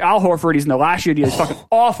 I have Al Horford. He's in the last year. He's fucking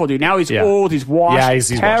awful, dude. Now he's old. He's washed. Yeah, he's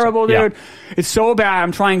terrible, washed. dude. It's so bad.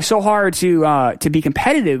 I'm trying so hard to be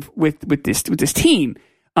competitive with this team,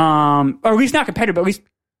 or at least not competitive, but at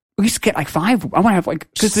least get like 5. I want to have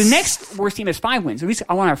because the next worst team has 5 wins. At least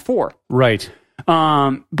I want to have 4. right.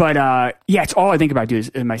 Yeah, it's all I think about,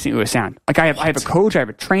 dude, is my St. Louis Sound. Like I have a coach, I have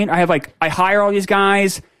a trainer, I hire all these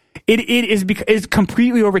guys. It's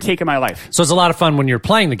completely overtaken my life. So it's a lot of fun when you're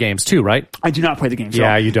playing the games too, right? I do not play the game.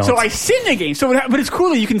 Yeah, you don't. So I sit in the game. But it's cool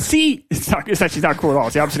that you can see. It's actually not cool at all.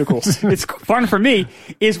 It's the opposite of cool. It's fun for me.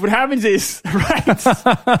 Is what happens is right. So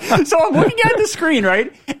I'm looking at the screen,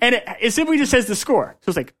 right, and it simply just says the score. So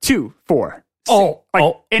it's like 2-4.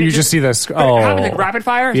 And you just see this. It happens like rapid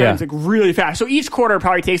fire. So Yeah. it's like really fast. So each quarter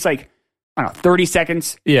probably takes like, I don't know, 30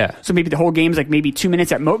 seconds. Yeah. So maybe the whole game's like maybe 2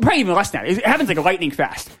 minutes at most, probably even less than that. It happens like lightning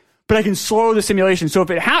fast. But I can slow the simulation. So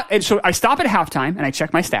so I stop at halftime and I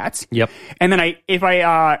check my stats. Yep. And then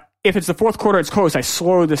if it's the fourth quarter, it's close, I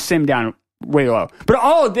slow the sim down way low.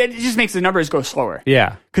 But it just makes the numbers go slower.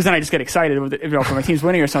 Yeah. Because then I just get excited with it, if my team's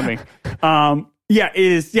winning or something. I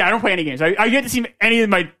don't play any games. I get to see any of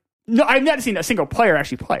my. No, I've never seen a single player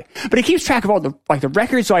actually play. But it keeps track of all the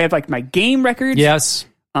records. So I have like my game records. Yes.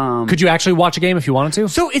 Could you actually watch a game if you wanted to?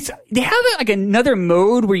 So they have like another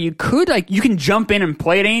mode where you can jump in and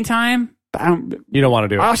play at any time. But You don't want to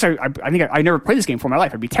do it. Also, I think I never played this game before in my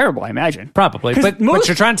life. It'd be terrible, I imagine. Probably. But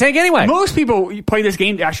you're trying to take anyway. Most people play this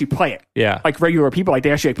game to actually play it. Yeah. Like regular people, like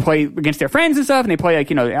they actually play against their friends and stuff, and they play like,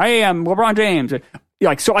 I am LeBron James.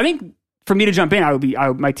 So I think for me to jump in,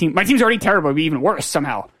 my team's already terrible. It'd be even worse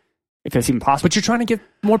somehow. If that's even possible. But you're trying to get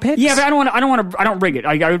more picks. Yeah, but I don't rig it.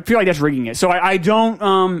 I feel like that's rigging it. So I don't,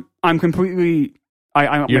 I'm completely,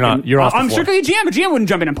 You're off the I'm floor. strictly a GM. A GM wouldn't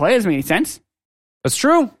jump in and play. It doesn't make any sense. That's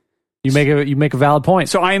true. You make a valid point.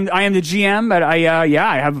 So I am the GM, but I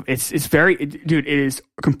have, it's very, dude, it is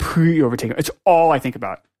completely overtaken. It's all I think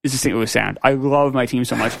about is the St. Louis Sound. I love my team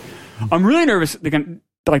so much. I'm really nervous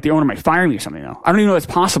the owner might fire me or something though. I don't even know that's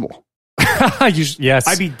possible. Yes.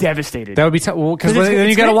 I'd be devastated. That would be tough. Well, because then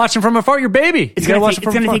you got to watch him from afar. Your baby. It's going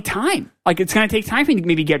to take time. Like, it's going to take time for me to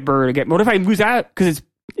maybe get Bird or what if I lose out? Because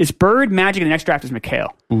it's Bird, Magic, and the next draft is McHale.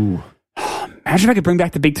 Ooh. Imagine if I could bring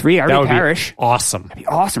back the Big Three. That would Parish. be awesome. That'd be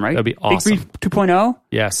awesome, right? That'd be awesome. Big Three 2.0?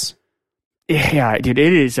 Yes. Yeah, dude,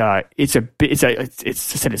 it is, it's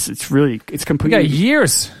completely. You got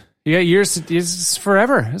years. It's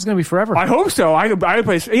forever. It's going to be forever. I hope so. I would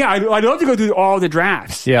play. Yeah, I'd love to go through all the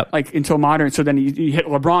drafts. Yeah, like until modern. So then you hit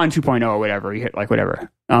LeBron 2.0 or whatever. You hit like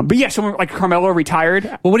whatever. But yeah, someone like Carmelo retired.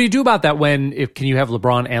 Well, what do you do about that? Can you have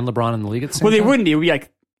LeBron and LeBron in the league at the same time? Well, they wouldn't. It would be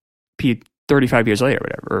like 35 years later, or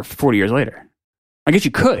whatever, or 40 years later. I guess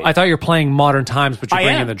you could. I thought you were playing modern times, but you're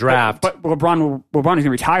bringing in the draft. But LeBron's going to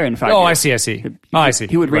retire in 5 years. Oh, I see. I see.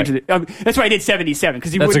 He would range. Right. That's why I did 77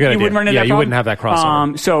 because he That's wouldn't a good idea. run into that you problem. wouldn't have that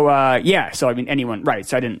crossover. So I mean, anyone, right?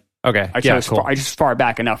 So I didn't. Okay. I chose I just far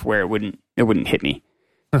back enough where it wouldn't hit me.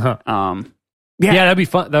 Uh-huh. Yeah, that'd be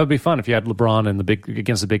fun. That would be fun if you had LeBron and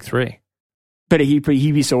against the Big Three. But he'd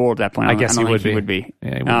be so old at that point. I guess he would be.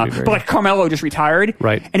 Yeah, he would be but like Carmelo just retired,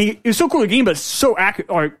 right? And it was so cool the game, but so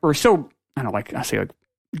accurate or so I don't know, like I say, like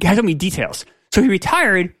it has so many details. So he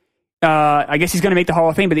retired. I guess he's going to make the Hall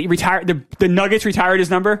of Fame, but he retired. The Nuggets retired his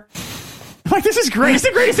number. Like, this is great. It's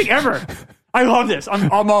the greatest thing ever. I love this. I'm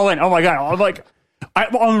all in. Oh my god.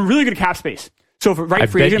 I'm really good at cap space. So if a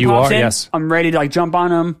free agent pops in, I'm ready to like jump on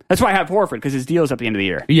him. That's why I have Horford because his deal's at the end of the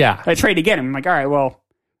year. Yeah. I trade to get him. I'm like, all right, well,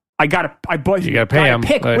 you gotta pay him.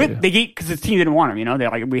 Pick with, they because the team didn't want him. They're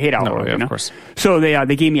like, we hate Al Horford. Of course. So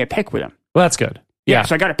they gave me a pick with him. Well, that's good. Yeah,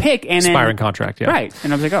 so I got a pick and expiring contract. Yeah, right.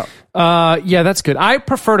 And I was like, oh, yeah, that's good. I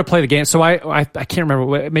prefer to play the game. So I can't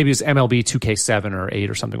remember. Maybe it was MLB 2K7 or 8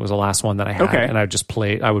 or something was the last one that I had. Okay. And I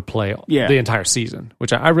would play the entire season,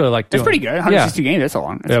 which I really like doing. That's pretty good. 160 games. That's a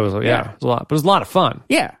long. It was a lot, but it was a lot of fun.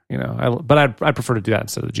 Yeah, but I prefer to do that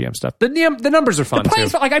instead of the GM stuff. The numbers are fun too.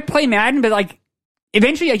 Like I play Madden, but like.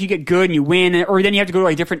 Eventually, like you get good and you win, or then you have to go to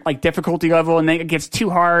like different like difficulty level, and then it gets too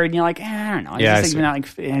hard, and you're like, I don't know.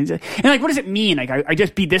 And like, what does it mean? Like, I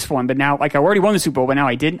just beat this one, but now like I already won the Super Bowl, but now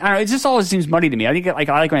I didn't. I don't know. It just all seems muddy to me. I think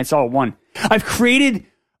I like when it's all one. I've created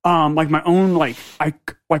like my own I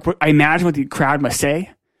imagine what the crowd must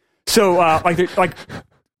say. So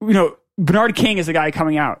Bernard King is the guy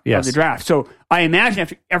coming out of the draft. So I imagine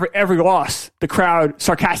after every loss, the crowd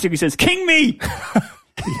sarcastically says, "King me."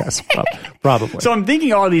 Yes, probably. So I'm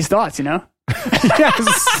thinking all of these thoughts, Yes.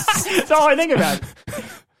 That's all I think about.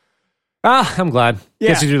 I'm glad. Yeah.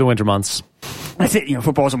 Gets you through the winter months. That's it.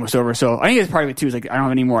 Football's almost over. So I think it's part of it too. Is like I don't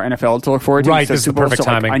have any more NFL to look forward to. Right, this is the perfect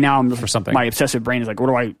timing. I'm for something. My obsessive brain is like, what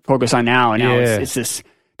do I focus on now? And now it's this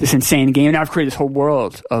insane game. Now I've created this whole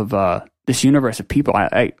world of this universe of people.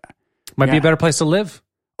 Might be a better place to live.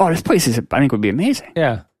 Oh, this place I think would be amazing.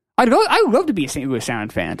 Yeah, I would love to be a St. Louis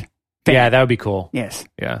Sound fan. Yeah, that would be cool. Yes.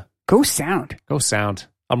 Yeah. Go Sound. Go Sound.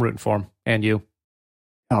 I'm rooting for him. And you.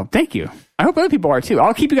 Oh, thank you. I hope other people are too.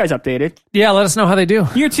 I'll keep you guys updated. Yeah, let us know how they do.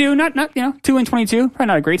 Year 2, not 2-22. Probably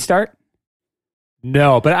not a great start.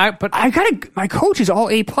 No, but my coach is all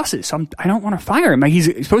A pluses, so I don't want to fire him. Like, he's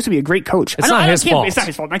supposed to be a great coach. It's not his fault. It's not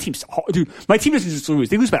his fault. My team's, dude, my team doesn't just lose.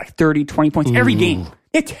 They lose by like 30, 20 points every game.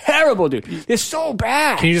 They're terrible, dude. They're so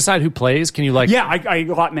bad. Can you decide who plays? Can you Yeah, I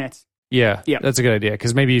allot minutes. Yeah, Yeah. that's a good idea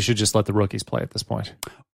because maybe you should just let the rookies play at this point.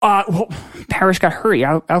 Well, Parrish got hurt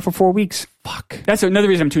out for 4 weeks. Fuck. That's another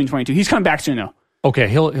reason I'm 2-22. He's coming back soon though. Okay,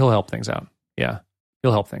 he'll help things out. Yeah,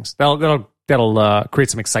 he'll help things. That'll create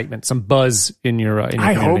some excitement, some buzz in your I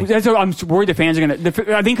community. hope. That's what I'm worried the fans are gonna.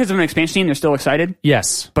 I think because of an expansion team, they're still excited.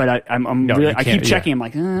 Yes, But I'm No, really. you I keep can't, checking. I'm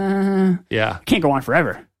like, yeah, can't go on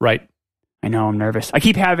forever. right. I know. I'm nervous. I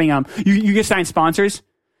keep having You get signed sponsors.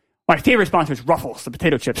 My favorite sponsor is Ruffles, the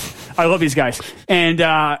potato chips. I love these guys, and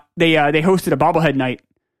they hosted a bobblehead night.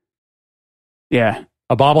 Yeah,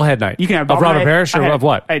 A bobblehead night. you can have of bobblehead. Robert Parrish or of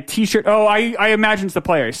what? A T-shirt. Oh, I imagine it's the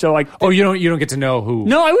players. So like, Oh, you don't get to know who.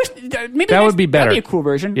 no, I wish maybe That would be better. That'd be a cool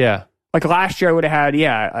version. Yeah. Like last year, I would have had.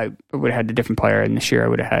 Yeah, I would have had a different player, and this year I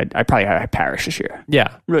would have had. I probably had Parrish this year.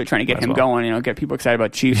 Yeah. Really trying to get Might as him well. going. Get people excited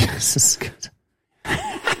about Chiefs. This is good.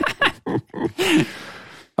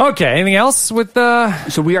 Okay. Anything else with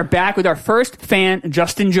So we are back with our first fan,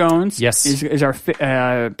 Justin Jones. Yes. is our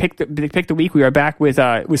pick the week. We are back with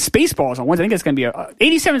Spaceballs on Wednesday. I think it's going to be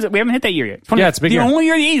 87. We haven't hit that year yet. Yeah, it's a big the year. only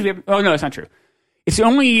year of the 80s. Oh no, that's not true. It's the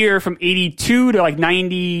only year from 82 to like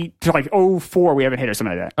 90 to like 04 we haven't hit or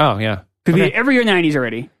something like that. Oh yeah. Because we Okay. hit every year 90s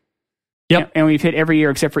already. Yep. And we've hit every year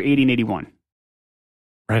except for 80 and 81.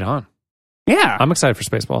 Right on. Yeah. I'm excited for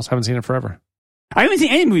Spaceballs. Haven't seen it forever. I haven't seen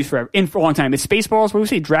any movies for a long time. It's Spaceballs. What do we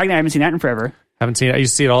say? Dragnet. I haven't seen that in forever. Haven't seen it. I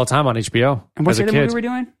used to see it all the time on HBO And what's as the a other kid. movie we're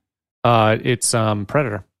doing? It's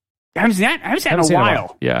Predator. I haven't seen that. I haven't seen that in a Haven't seen it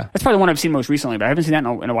while. Yeah. That's probably the one I've seen most recently, but I haven't seen that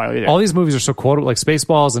in a while either. All these movies are so quotable, like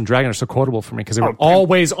Spaceballs and Dragon are so quotable for me because they were Oh,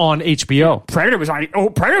 always on HBO. Predator was on.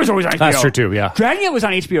 Predator was always on HBO. That's true too. Yeah. Dragnet was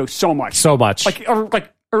on HBO so much, So much. like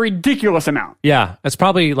a ridiculous amount. Yeah. That's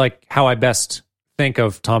probably like how I best think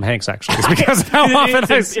of Tom Hanks. Actually, is because of how often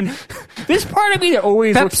I see This part of me that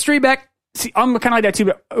always Pep looks. Streebeck. See, I'm kind of like that too,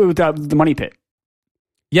 but with the Money Pit.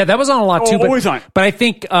 Yeah, that was on a lot too. But, always on. But I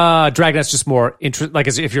think Dragnet's just more like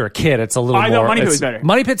if you're a kid, it's a little I more. thought Money Pit it's- was better.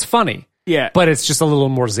 Money Pit's funny, Yeah, but it's just a little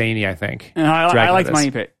more zany. I think. and I Dragnet like the is.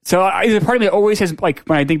 Money Pit. So there's a part of me that always has like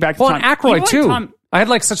when I think back to Well, Tom, and Aykroyd even too. Tom- I had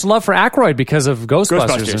like such love for Aykroyd because of Ghostbusters.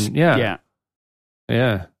 Ghostbusters. And, yeah.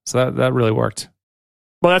 yeah. So that really worked.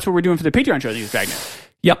 Well, that's what we're doing for the Patreon show. These Dragnet.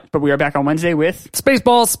 Yep. But we are back on Wednesday with.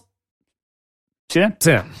 Spaceballs. See ya.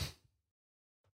 See ya.